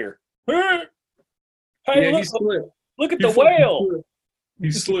disappear. Hey, yeah, he slipped. Look at the whale.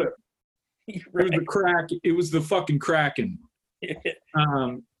 He slipped. Right. It was the crack. It was the fucking Kraken.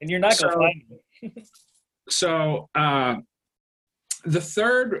 And you're not gonna find him. So the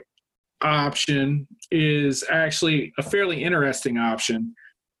third option is actually a fairly interesting option,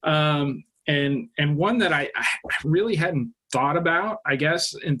 and one that I really hadn't thought about, I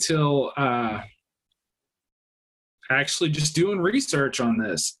guess, until actually just doing research on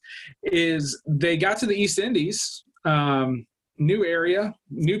this. Is they got to the East Indies, new area,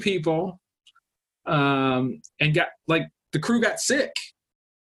 new people, and got like the crew got sick,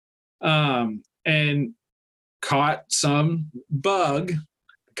 and caught some bug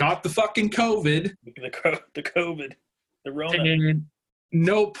got the fucking COVID. The COVID, the Rona. And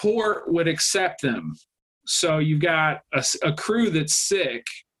no port would accept them. So you've got a crew that's sick,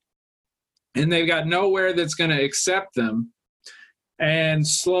 and they've got nowhere that's going to accept them. And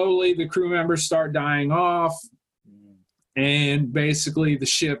slowly the crew members start dying off. And basically the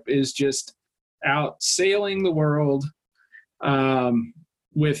ship is just out sailing the world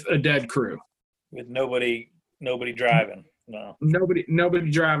with a dead crew. With nobody driving. No.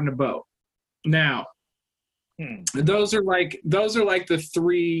 Nobody driving a boat. Now, those are like the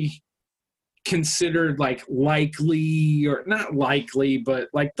three considered like likely, or not likely, but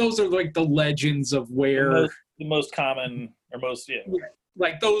like those are like the legends of where the most common, or most, yeah.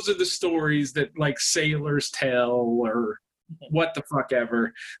 Like those are the stories that like sailors tell, or what the fuck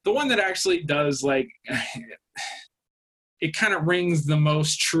ever. The one that actually does like it kind of rings the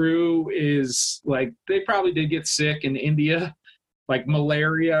most true is like they probably did get sick in India, like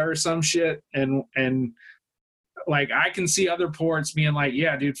malaria or some shit, and like I can see other ports being like,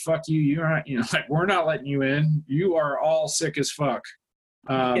 yeah, dude, fuck you, you're not, like we're not letting you in. You are all sick as fuck.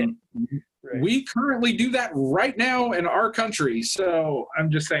 Right. We currently do that right now in our country, so I'm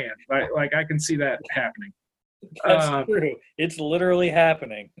just saying, like I can see that happening. That's true. It's literally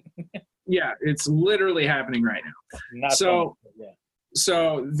happening. Yeah, it's literally happening right now. Not so. Yeah.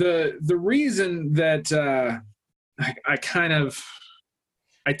 So the reason that I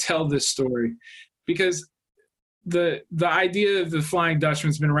tell this story, because the idea of the Flying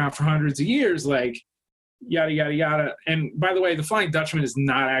Dutchman's been around for hundreds of years, like yada yada yada. And by the way, the Flying Dutchman is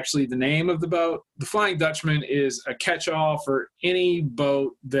not actually the name of the boat. The Flying Dutchman is a catch-all for any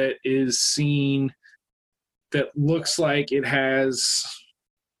boat that is seen that looks like it has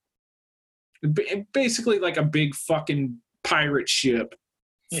basically like a big fucking pirate ship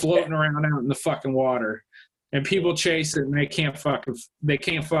floating around out in the fucking water, and people chase it and they can't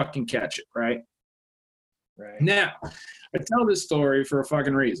fucking catch it, right? Right. Now, I tell this story for a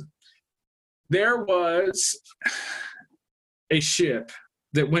fucking reason. There was a ship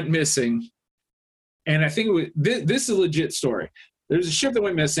that went missing, and I think it was this is a legit story. There's a ship that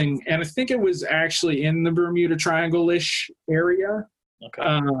went missing, and I think it was actually in the Bermuda Triangle-ish area.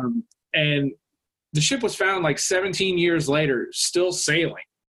 Okay. And the ship was found like 17 years later, still sailing,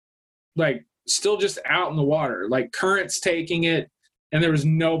 like still just out in the water, like currents taking it, and there was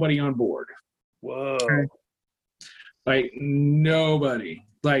nobody on board. Whoa. Okay? Like nobody.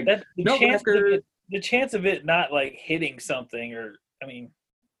 Like no record. The chance of it not like hitting something, or I mean,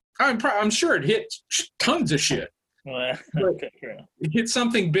 I'm sure it hit tons of shit. Well, okay, it hit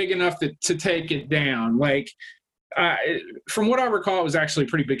something big enough to take it down. Like from what I recall, it was actually a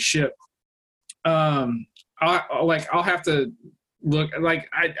pretty big ship. I'll have to look. Like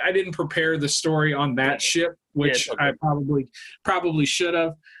I didn't prepare the story on that ship, which I probably should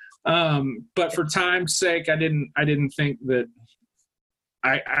have. But for time's sake, I didn't think that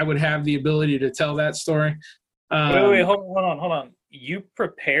I would have the ability to tell that story. Wait, hold on. You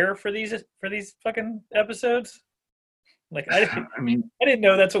prepare for these fucking episodes? Like I didn't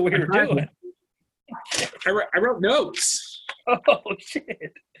know that's what we were doing. I wrote notes. Oh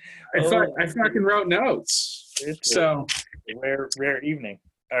shit! I fucking wrote notes. It's so rare evening.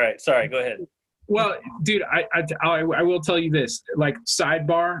 All right, sorry. Go ahead. Well, dude, I will tell you this. Like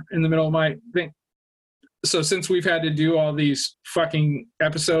sidebar in the middle of my thing. So since we've had to do all these fucking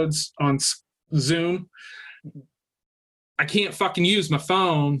episodes on Zoom, I can't fucking use my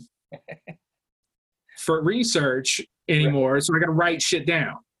phone for research anymore. So I got to write shit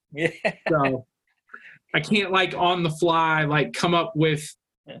down. Yeah. So I can't like on the fly like come up with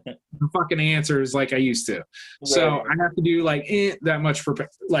the fucking answers like I used to. Right. So I have to do like that much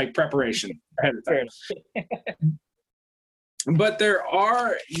preparation ahead of time. But there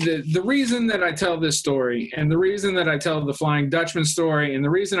are the reason that I tell this story, and the reason that I tell the Flying Dutchman story, and the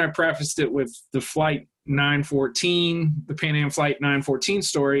reason I prefaced it with the Flight 914, the Pan Am Flight 914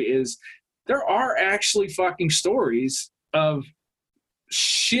 story, is there are actually fucking stories of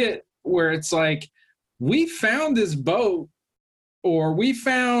shit where it's like, we found this boat, or we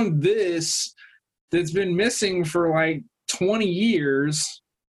found this that's been missing for like 20 years.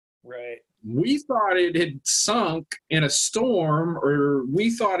 Right. We thought it had sunk in a storm, or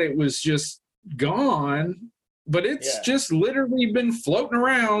we thought it was just gone, but it's just literally been floating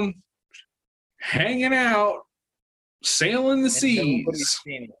around, hanging out, sailing the seas.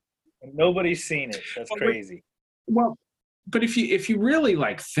 Nobody's seen it. That's crazy. Well, but if you really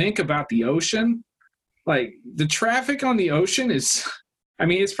like think about the ocean, like the traffic on the ocean is, I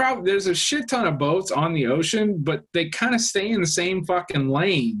mean, it's probably, there's a shit ton of boats on the ocean, but they kind of stay in the same fucking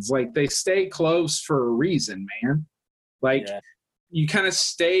lanes. Like they stay close for a reason, man. Like you kind of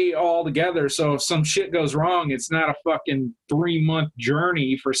stay all together. So if some shit goes wrong, it's not a fucking 3-month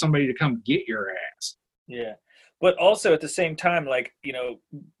journey for somebody to come get your ass. Yeah. But also at the same time, like, you know,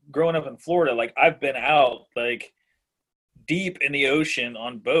 growing up in Florida, like I've been out like deep in the ocean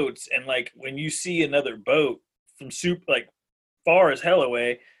on boats, and like when you see another boat from like far as hell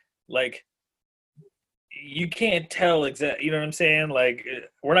away, like you can't tell exactly, you know what I'm saying? Like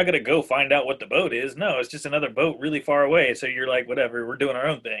we're not going to go find out what the boat is. No, it's just another boat really far away. So you're like, whatever, we're doing our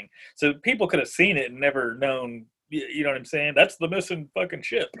own thing. So people could have seen it and never known, you know what I'm saying? That's the missing fucking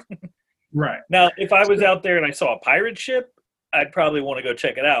ship. Right. Now, if I was out there and I saw a pirate ship, I'd probably want to go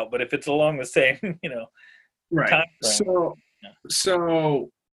check it out. But if it's along the same, you know, right. time frame,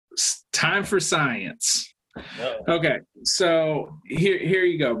 So time for science. no. Okay. So here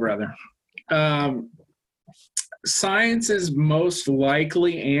you go, brother. Science's most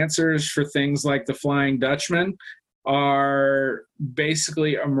likely answers for things like the Flying Dutchman are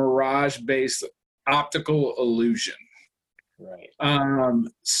basically a mirage-based optical illusion. Right.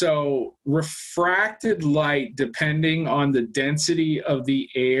 So refracted light, depending on the density of the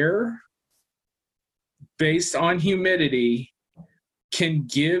air, based on humidity, can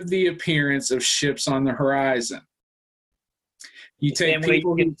give the appearance of ships on the horizon. You take same way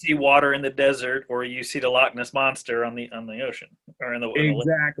people you can see water in the desert, or you see the Loch Ness monster on the ocean, or in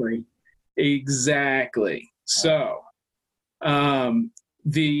the exactly. So,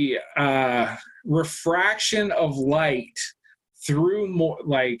 the refraction of light through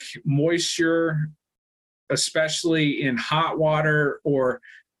moisture, especially in hot water, or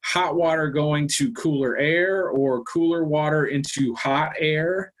hot water going to cooler air, or cooler water into hot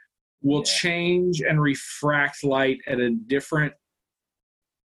air, will change and refract light at a different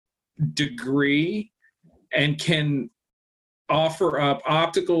degree and can offer up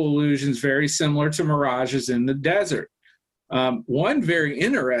optical illusions very similar to mirages in the desert. One very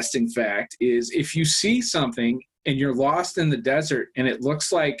interesting fact is if you see something and you're lost in the desert and it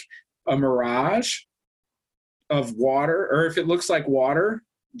looks like a mirage of water, or if it looks like water,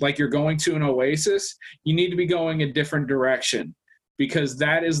 like you're going to an oasis, you need to be going a different direction, because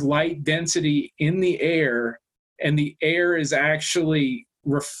that is light density in the air, and the air is actually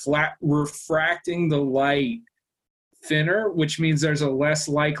refracting the light thinner, which means there's a less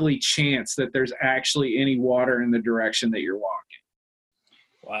likely chance that there's actually any water in the direction that you're walking.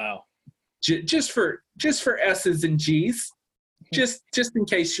 Wow. Just for S's and G's, just in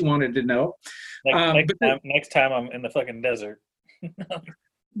case you wanted to know. Next time I'm in the fucking desert.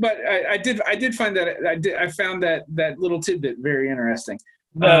 But I did find that I found that little tidbit very interesting.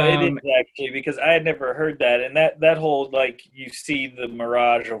 No, it is actually, because I had never heard that, and that whole, like, you see the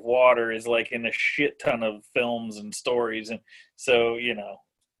mirage of water is like in a shit ton of films and stories, and so, you know,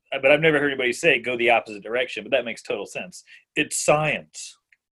 but I've never heard anybody say go the opposite direction. But that makes total sense. It's science.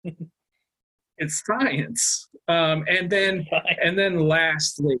 It's science. And then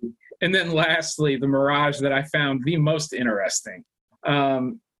lastly, the mirage that I found the most interesting.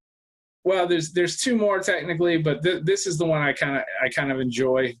 Well, there's two more technically, but this is the one I kind of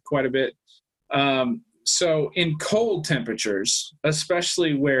enjoy quite a bit. So in cold temperatures,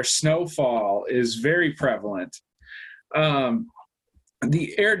 especially where snowfall is very prevalent,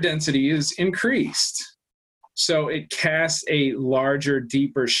 the air density is increased. So it casts a larger,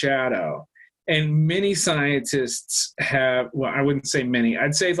 deeper shadow. And many scientists have, well, I wouldn't say many,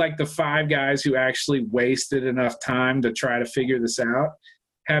 I'd say like the 5 guys who actually wasted enough time to try to figure this out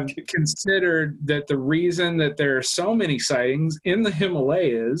have considered that the reason that there are so many sightings in the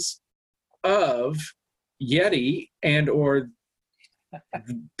Himalayas of Yeti and or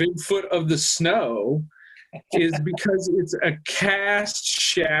Bigfoot of the snow is because it's a cast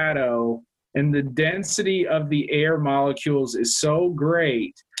shadow, and the density of the air molecules is so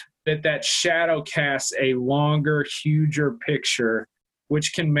great that shadow casts a longer, huger picture,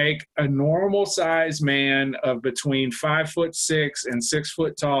 which can make a normal sized man of between 5'6" and 6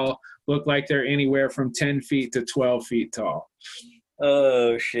 foot tall look like they're anywhere from 10 feet to 12 feet tall.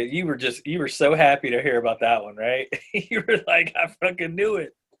 Oh shit. You were so happy to hear about that one, right? You were like, I fucking knew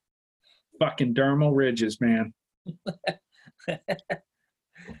it. Fucking dermal ridges, man.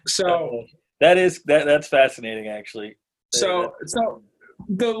 So that's fascinating, actually. So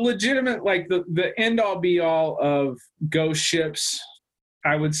the legitimate, like the end all be all of ghost ships,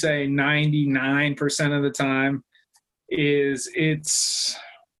 I would say 99% of the time it's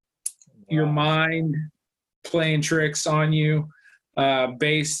your mind playing tricks on you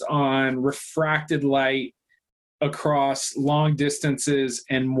based on refracted light across long distances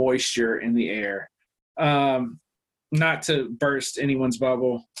and moisture in the air. not to burst anyone's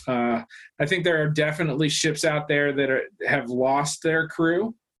bubble, I think there are definitely ships out there that have lost their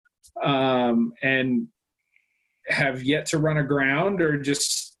crew, and have yet to run aground, or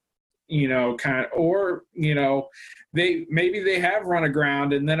just, or they have run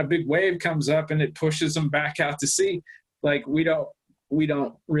aground and then a big wave comes up and it pushes them back out to sea. Like we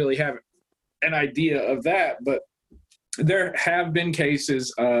don't really have an idea of that, but there have been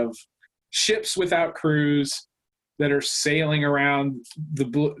cases of ships without crews that are sailing around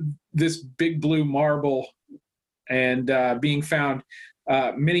this big blue marble and being found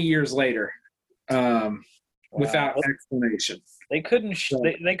many years later, without explanation. They couldn't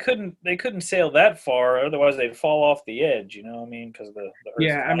they couldn't sail that far, otherwise they'd fall off the edge. You know what I mean? Because the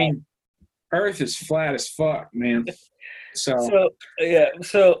Earth's Earth is flat as fuck, man. So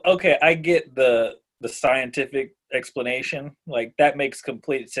okay, I get the scientific explanation. Like that makes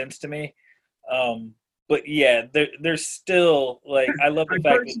complete sense to me. But yeah, there's still like I love the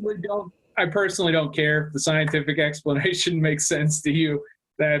fact I personally don't care if the scientific explanation makes sense to you.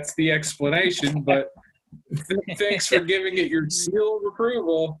 That's the explanation, but thanks for giving it your seal of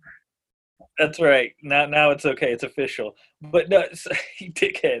approval. That's right. Now it's okay. It's official. But no, you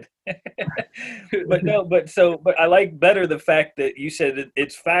dickhead. but I like better the fact that you said that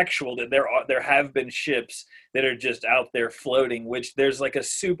it's factual that there have been ships that are just out there floating, which there's like a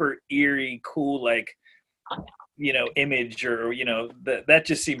super eerie, cool, like, image, or that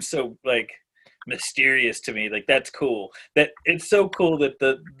just seems so like mysterious to me. Like that's cool. That it's so cool that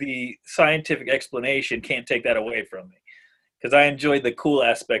the scientific explanation can't take that away from me, because I enjoyed the cool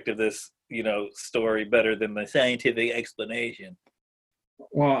aspect of this story better than the scientific explanation.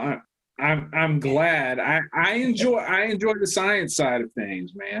 Well, I'm glad. I enjoy the science side of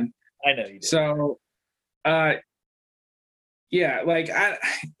things, man. I know you do. So, yeah, like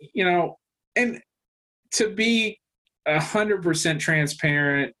and to be 100%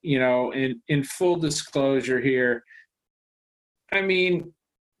 transparent, in full disclosure here, I mean,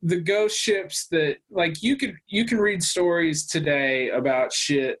 the ghost ships that, like, you can read stories today about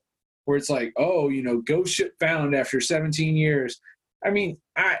shit where it's like, oh, ghost ship found after 17 years. I mean,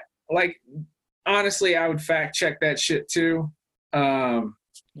 honestly, I would fact check that shit too.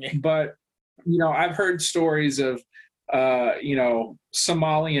 But, I've heard stories of,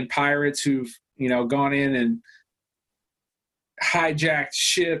 Somalian pirates who've, gone in and hijacked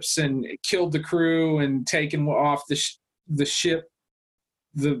ships and killed the crew and taken off the ship,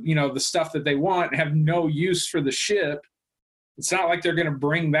 the stuff that they want, and have no use for the ship. It's not like they're going to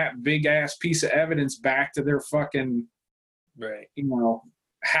bring that big ass piece of evidence back to their fucking, right,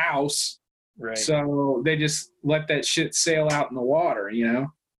 house. Right. So they just let that shit sail out in the water, Yeah.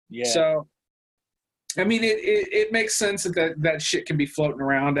 So, I mean, it makes sense that shit can be floating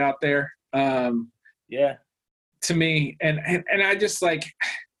around out there. Yeah. To me, and I just like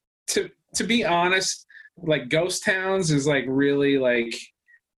to be honest, like ghost towns is like really like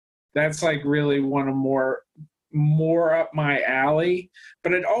that's like really one of more up my alley.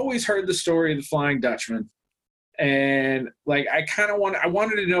 But I'd always heard the story of the Flying Dutchman, and like I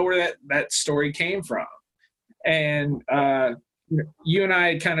wanted to know where that story came from, and you and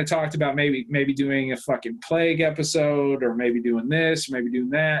I had kind of talked about maybe doing a fucking plague episode, or maybe doing this, or maybe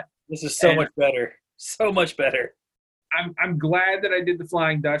doing that. This is so much better. So much better. I'm glad that I did the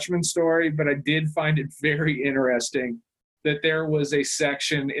Flying Dutchman story, but I did find it very interesting that there was a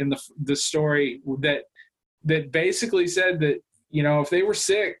section in the story that basically said that, if they were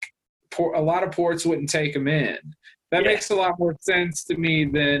sick, a lot of ports wouldn't take them in. That makes a lot more sense to me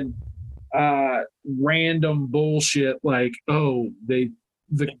than random bullshit like, oh, the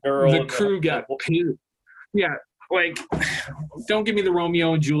crew got pissed. Yeah. Like, don't give me the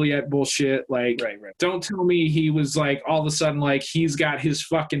Romeo and Juliet bullshit. Like, right. Don't tell me he was like, all of a sudden, like, he's got his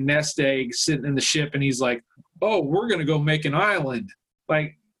fucking nest egg sitting in the ship and he's like, oh, we're going to go make an island.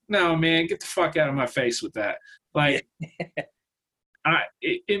 Like, no, man, get the fuck out of my face with that. Like,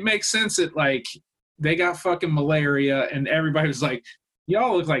 it makes sense that, like, they got fucking malaria and everybody was like,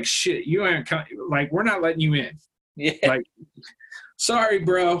 y'all look like shit. You ain't like, we're not letting you in. Yeah. Like, sorry,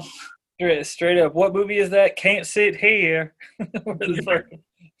 bro. Straight up, what movie is that? Can't sit here. The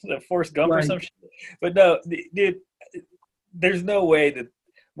Forrest Gump or some shit. But no, dude, there's no way that.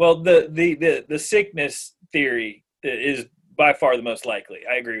 Well, the sickness theory is by far the most likely.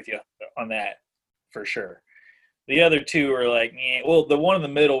 I agree with you on that for sure. The other two are like, well, the one in the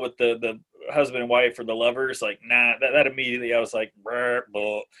middle with the husband and wife or the lovers, like, nah. That immediately I was like, brr,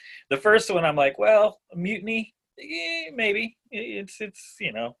 bull. The first one I'm like, well, a mutiny. Maybe it's it's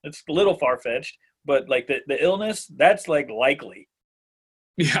a little far-fetched, but like the illness, that's like likely.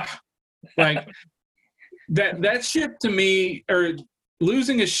 Yeah, like that ship to me, or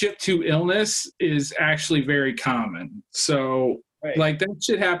losing a ship to illness, is actually very common. So Right. like that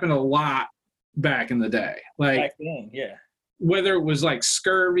shit happened a lot back in the day. Like Back then, yeah. whether it was like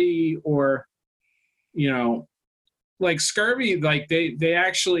scurvy or, you know, like scurvy, like they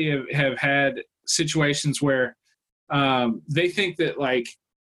actually have had situations where they think that like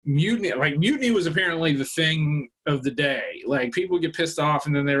mutiny was apparently the thing of the day. Like people get pissed off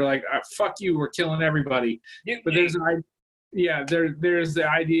and then they're like, fuck you, we're killing everybody. But there's there's the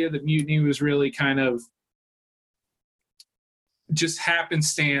idea that mutiny was really kind of just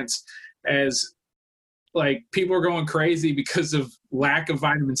happenstance, as like people are going crazy because of lack of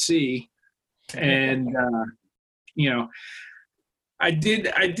vitamin C. And you know, I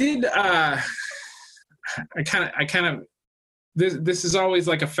kind of this is always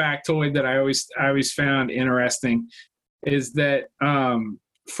like a factoid that I always found interesting, is that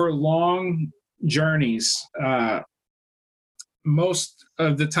for long journeys, most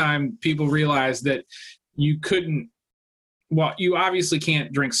of the time people realize that you obviously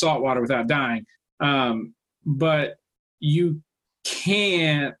can't drink salt water without dying, but you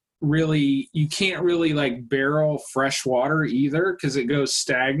can't really like barrel fresh water either, because it goes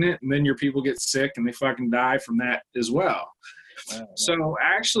stagnant and then your people get sick and they fucking die from that as well. So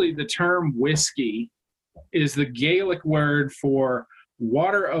actually the term whiskey is the Gaelic word for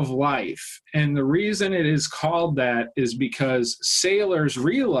water of life, and the reason it is called that is because sailors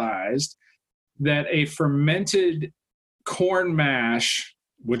realized that a fermented corn mash,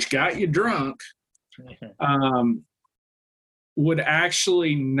 which got you drunk, would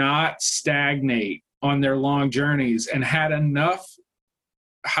actually not stagnate on their long journeys, and had enough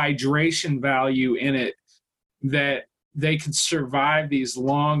hydration value in it that they could survive these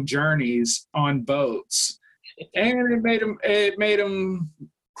long journeys on boats, and it made them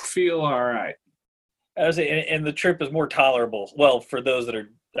feel all right. And the trip is more tolerable. Well, for those that are,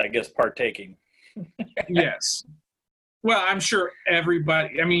 I guess, partaking. Yes. Well, I'm sure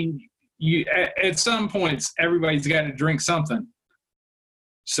everybody. I mean, at some points everybody's got to drink something.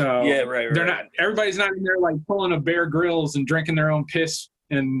 So yeah, right. They're not. Everybody's not in there like pulling a Bear Grylls and drinking their own piss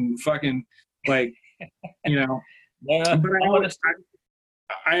and fucking like, you know. Yeah, but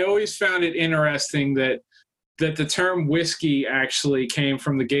I always found it interesting that the term whiskey actually came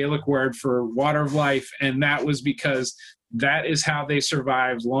from the Gaelic word for water of life, and that was because that is how they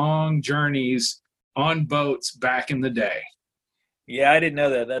survived long journeys on boats back in the day. Yeah, I didn't know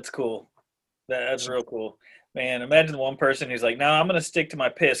that. That's cool. That's real cool. Man, imagine one person who's like, no, I'm going to stick to my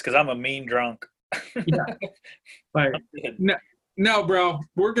piss because I'm a mean drunk. Yeah. Like, no, bro,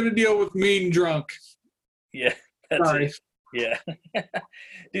 we're going to deal with mean drunk. Yeah. That's Sorry. It. Yeah.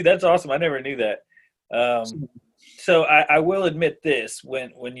 Dude, that's awesome. I never knew that. So I will admit this.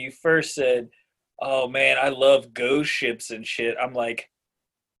 When you first said, oh, man, I love ghost ships and shit, I'm like,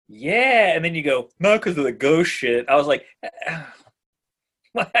 yeah. And then you go, not because of the ghost shit. I was like,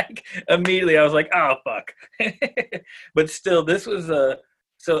 like immediately I was like, oh, fuck. But still, this was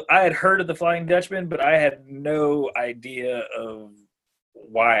so I had heard of the Flying Dutchman, but I had no idea of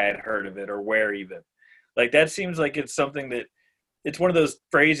why I had heard of it or where even. Like, that seems like it's something that it's one of those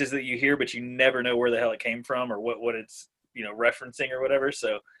phrases that you hear, but you never know where the hell it came from or what it's, you know, referencing or whatever.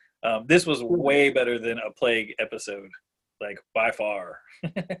 So this was way better than a plague episode, like by far.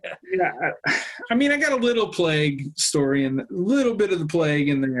 Yeah. I mean, I got a little plague story and a little bit of the plague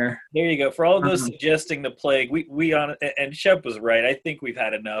in there. There you go. For all of those suggesting the plague, we on, and Shep was right. I think we've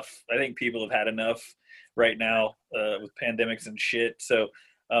had enough. I think people have had enough right now with pandemics and shit. So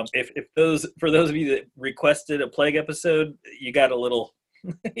for those of you that requested a plague episode, you got a little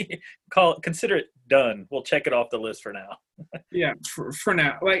consider it done. We'll check it off the list for now. Yeah, for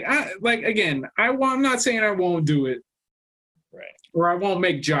now. Again, I'm not saying I won't do it, right? Or I won't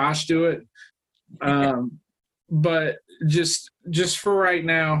make Josh do it. But just for right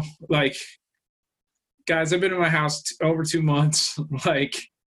now, like, guys, I've been in my house over 2 months. Like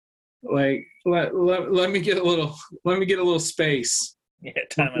let me get a little space. Yeah,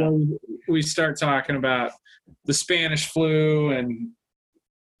 time out. We start talking about the Spanish flu and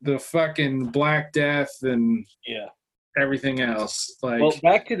the fucking Black Death and everything else. Like, well,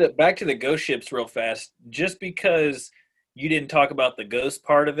 back to the ghost ships real fast. Just because you didn't talk about the ghost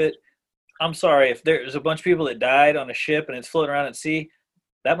part of it, I'm sorry if there's a bunch of people that died on a ship and it's floating around at sea.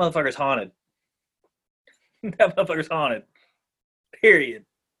 That motherfucker's haunted. That motherfucker's haunted. Period.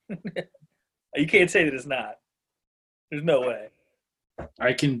 You can't say that it's not. There's no way.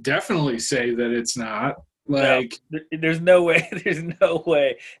 I can definitely say that it's not. Like, no, there's no way. There's no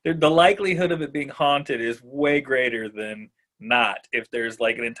way. The likelihood of it being haunted is way greater than not if there's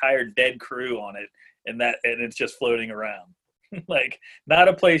like an entire dead crew on it and it's just floating around. Like, not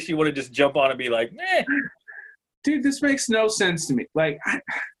a place you want to just jump on and be like, eh. Dude, this makes no sense to me. Like,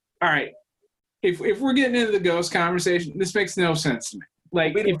 all right, if we're getting into the ghost conversation, this makes no sense to me.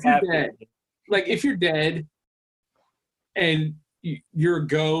 Like, if you're dead and you're a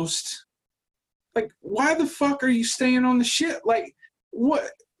ghost, like, why the fuck are you staying on the ship? Like, what?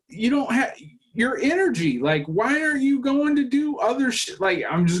 You don't have your energy. Like, why are you going to do other shit? Like,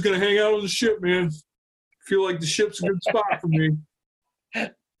 I'm just gonna hang out on the ship, man. Feel like the ship's a good spot for me.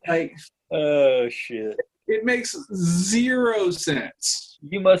 Like, oh shit, it makes zero sense.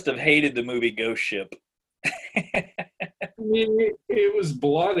 You must have hated the movie Ghost Ship. I mean, it was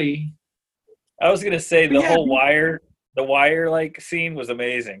bloody. I was gonna say the whole wire like scene was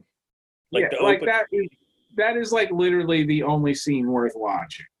amazing. Like, that is like literally the only scene worth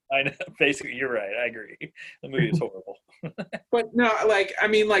watching. I know. Basically, you're right. I agree. The movie is horrible. But no, like, I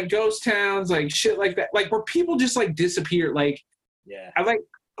mean, like ghost towns, like shit like that, like where people just like disappear. Like, yeah, I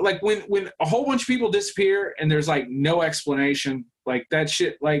like when a whole bunch of people disappear and there's like no explanation, like that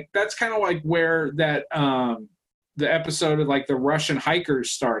shit. Like, that's kind of like where that the episode of like the Russian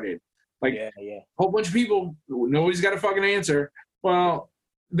hikers started. Like, yeah, a whole bunch of people, nobody's got a fucking answer. Well,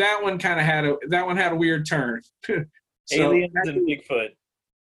 that one had a weird turn. So, aliens and Bigfoot.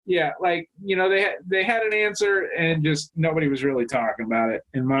 Yeah, like, you know, they had an answer and just nobody was really talking about it,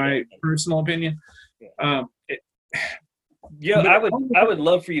 in my personal opinion. I would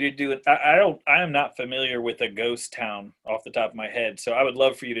love for you to do it. I am not familiar with a ghost town off the top of my head, so I would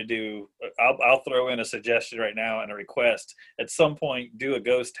love for you to do. I'll throw in a suggestion right now and a request at some point. Do a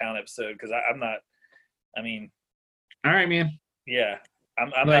ghost town episode, because I'm not. I mean, all right, man. Yeah,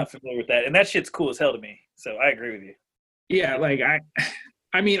 I'm not familiar with that, and that shit's cool as hell to me. So I agree with you. Yeah, like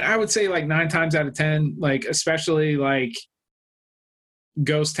I mean, I would say like 9 times out of 10, like especially like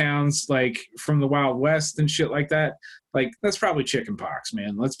ghost towns like from the Wild West and shit like that, like that's probably chicken pox,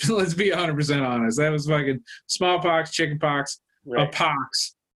 man. Let's be 100% honest. That was fucking smallpox, chicken pox, a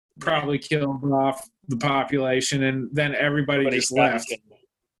pox probably killed off the population, and then everybody just left.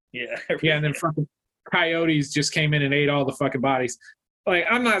 Yeah, and then fucking coyotes just came in and ate all the fucking bodies. Like,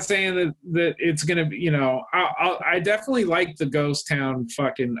 I'm not saying that it's gonna be, you know, I definitely like the ghost town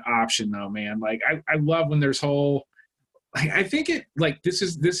fucking option though, man. Like, I love when there's whole, like, I think it, like, this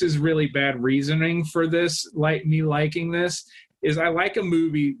is really bad reasoning for this, like me liking this, is I like a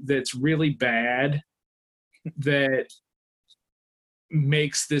movie that's really bad that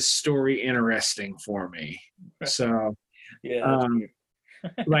makes this story interesting for me. So yeah.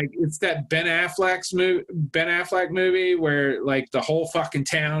 Like, it's that Ben Affleck movie where like the whole fucking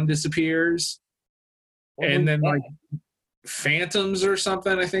town disappears, and then like Phantoms or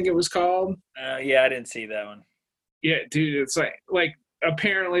something, I think it was called. Yeah, I didn't see that one. Yeah, dude, it's like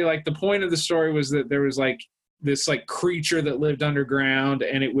apparently like the point of the story was that there was like this like creature that lived underground,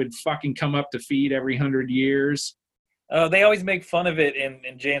 and it would fucking come up to feed every 100 years. Oh, they always make fun of it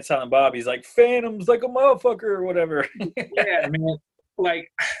in Jay and Silent Bob. He's like, Phantoms like a motherfucker or whatever. Yeah, man.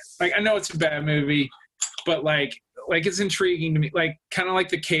 Like I know it's a bad movie, but like it's intriguing to me. Like, kind of like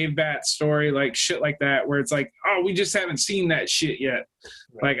the Cave Bat story, like shit like that, where it's like, oh, we just haven't seen that shit yet.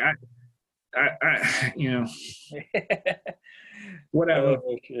 Right. Like I you know, whatever.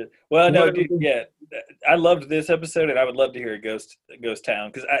 Oh, shit. Well, no, dude, yeah, I loved this episode, and I would love to hear a ghost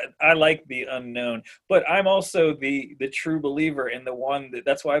town, because I like the unknown, but I'm also the true believer in the one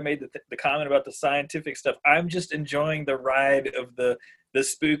that's why I made the comment about the scientific stuff. I'm just enjoying the ride of the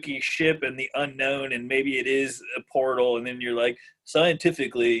spooky ship and the unknown, and maybe it is a portal, and then you're like,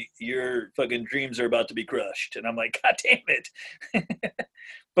 scientifically, your fucking dreams are about to be crushed, and I'm like, God damn it.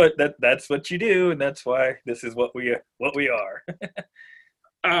 But that's what you do, and that's why this is what we are.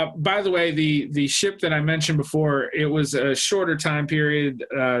 By the way, the ship that I mentioned before, it was a shorter time period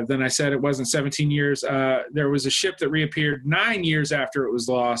than I said. It wasn't 17 years. There was a ship that reappeared 9 years after it was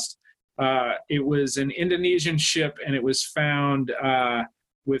lost. It was an Indonesian ship, and it was found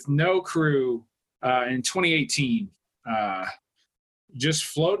with no crew in 2018. Just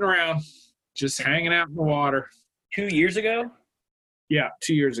floating around, just hanging out in the water. 2 years ago? Yeah,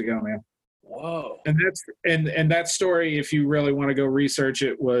 2 years ago, man. Whoa. And that's and that story, if you really want to go research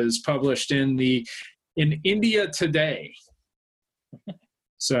it, was published in India Today.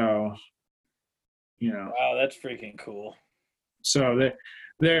 So, you know. Wow, that's freaking cool. So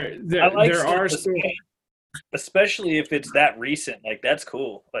there are especially if it's that recent. Like, that's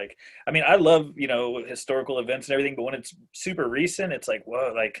cool. Like, I mean, I love, you know, historical events and everything, but when it's super recent, it's like,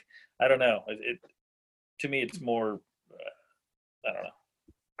 whoa, like, I don't know. It to me, it's more I don't know.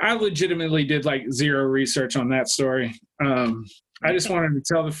 I legitimately did like zero research on that story. I just wanted to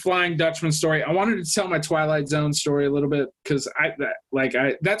tell the Flying Dutchman story. I wanted to tell my Twilight Zone story a little bit because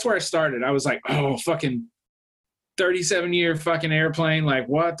that's where I started. I was like, oh, fucking 37-year fucking airplane. Like,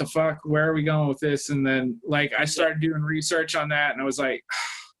 what the fuck? Where are we going with this? And then like I started doing research on that, and I was like,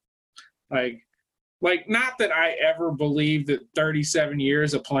 like not that I ever believed that 37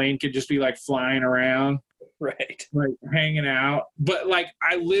 years a plane could just be like flying around. Right. Like hanging out. But like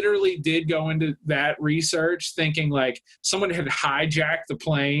I literally did go into that research thinking like someone had hijacked the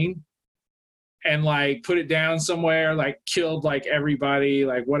plane and like put it down somewhere, like killed like everybody,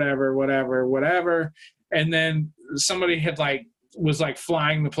 like whatever. And then somebody had like was like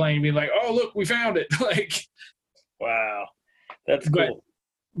flying the plane, being like, oh look, we found it. Like, wow. That's cool.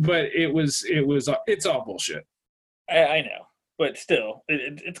 But it's all bullshit. I know. But still,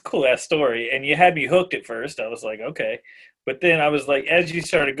 it's a cool ass story, and you had me hooked at first. I was like, okay, but then I was like, as you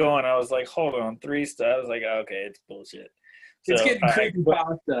started going, I was like, hold on, 3 stars. I was like, okay, it's bullshit. So, it's getting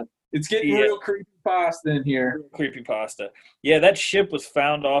creepypasta. It's getting real creepypasta in here. Creepypasta. Yeah, that ship was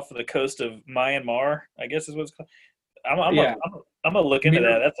found off of the coast of Myanmar, I guess is what it's called. I'm gonna look into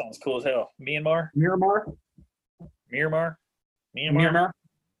that. That sounds cool as hell. Myanmar.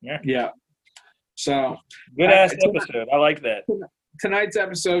 Yeah. So good ass episode. I like that. Tonight's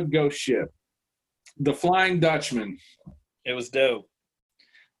episode, Ghost Ship, the Flying Dutchman. It was dope.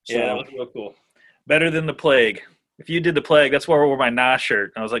 Yeah, that was real cool. Better than the Plague. If you did the Plague, that's why I wore my Nah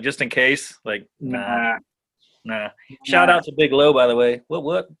shirt. I was like, just in case. Like, nah. Shout out to Big Low, by the way.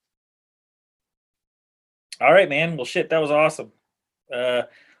 What? All right, man. Well, shit, that was awesome.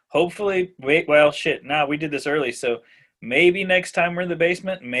 Hopefully, we did this early, so maybe next time we're in the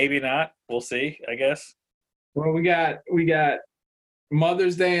basement, maybe not. We'll see, I guess. Well, we got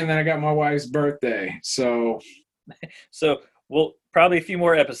Mother's Day, and then I got my wife's birthday. So we'll probably a few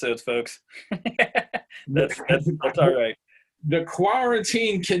more episodes, folks. that's all right. The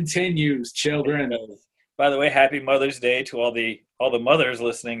quarantine continues, children. By the way, happy Mother's Day to all the mothers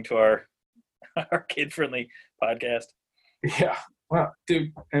listening to our kid-friendly podcast. Yeah. Well,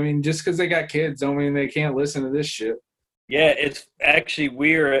 dude, I mean, just because they got kids don't mean they can't listen to this shit. Yeah, it's actually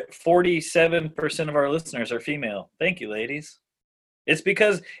we're at 47% of our listeners are female. Thank you, ladies. It's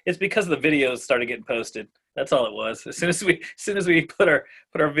because the videos started getting posted. That's all it was. As soon as we put our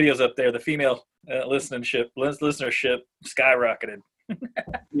videos up there, the female listenership skyrocketed.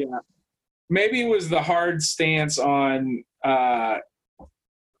 Yeah, maybe it was the hard stance on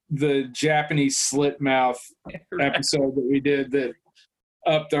the Japanese slit mouth episode that we did that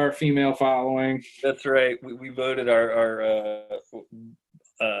upped our female following. That's right. We voted our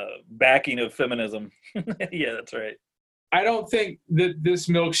backing of feminism. Yeah, that's right. I don't think that this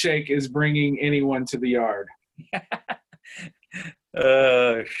milkshake is bringing anyone to the yard.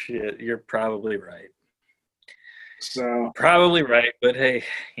 Oh, shit. You're probably right. So probably right, but hey,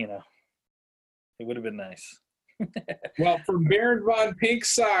 it would have been nice. Well, from Baron von Pink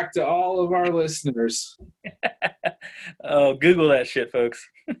Sock to all of our listeners. Oh, Google that shit, folks.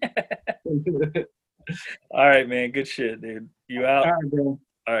 All right, man. Good shit, dude. You out? All right, bro.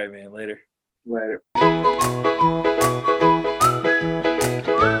 All right, man. Later. Later.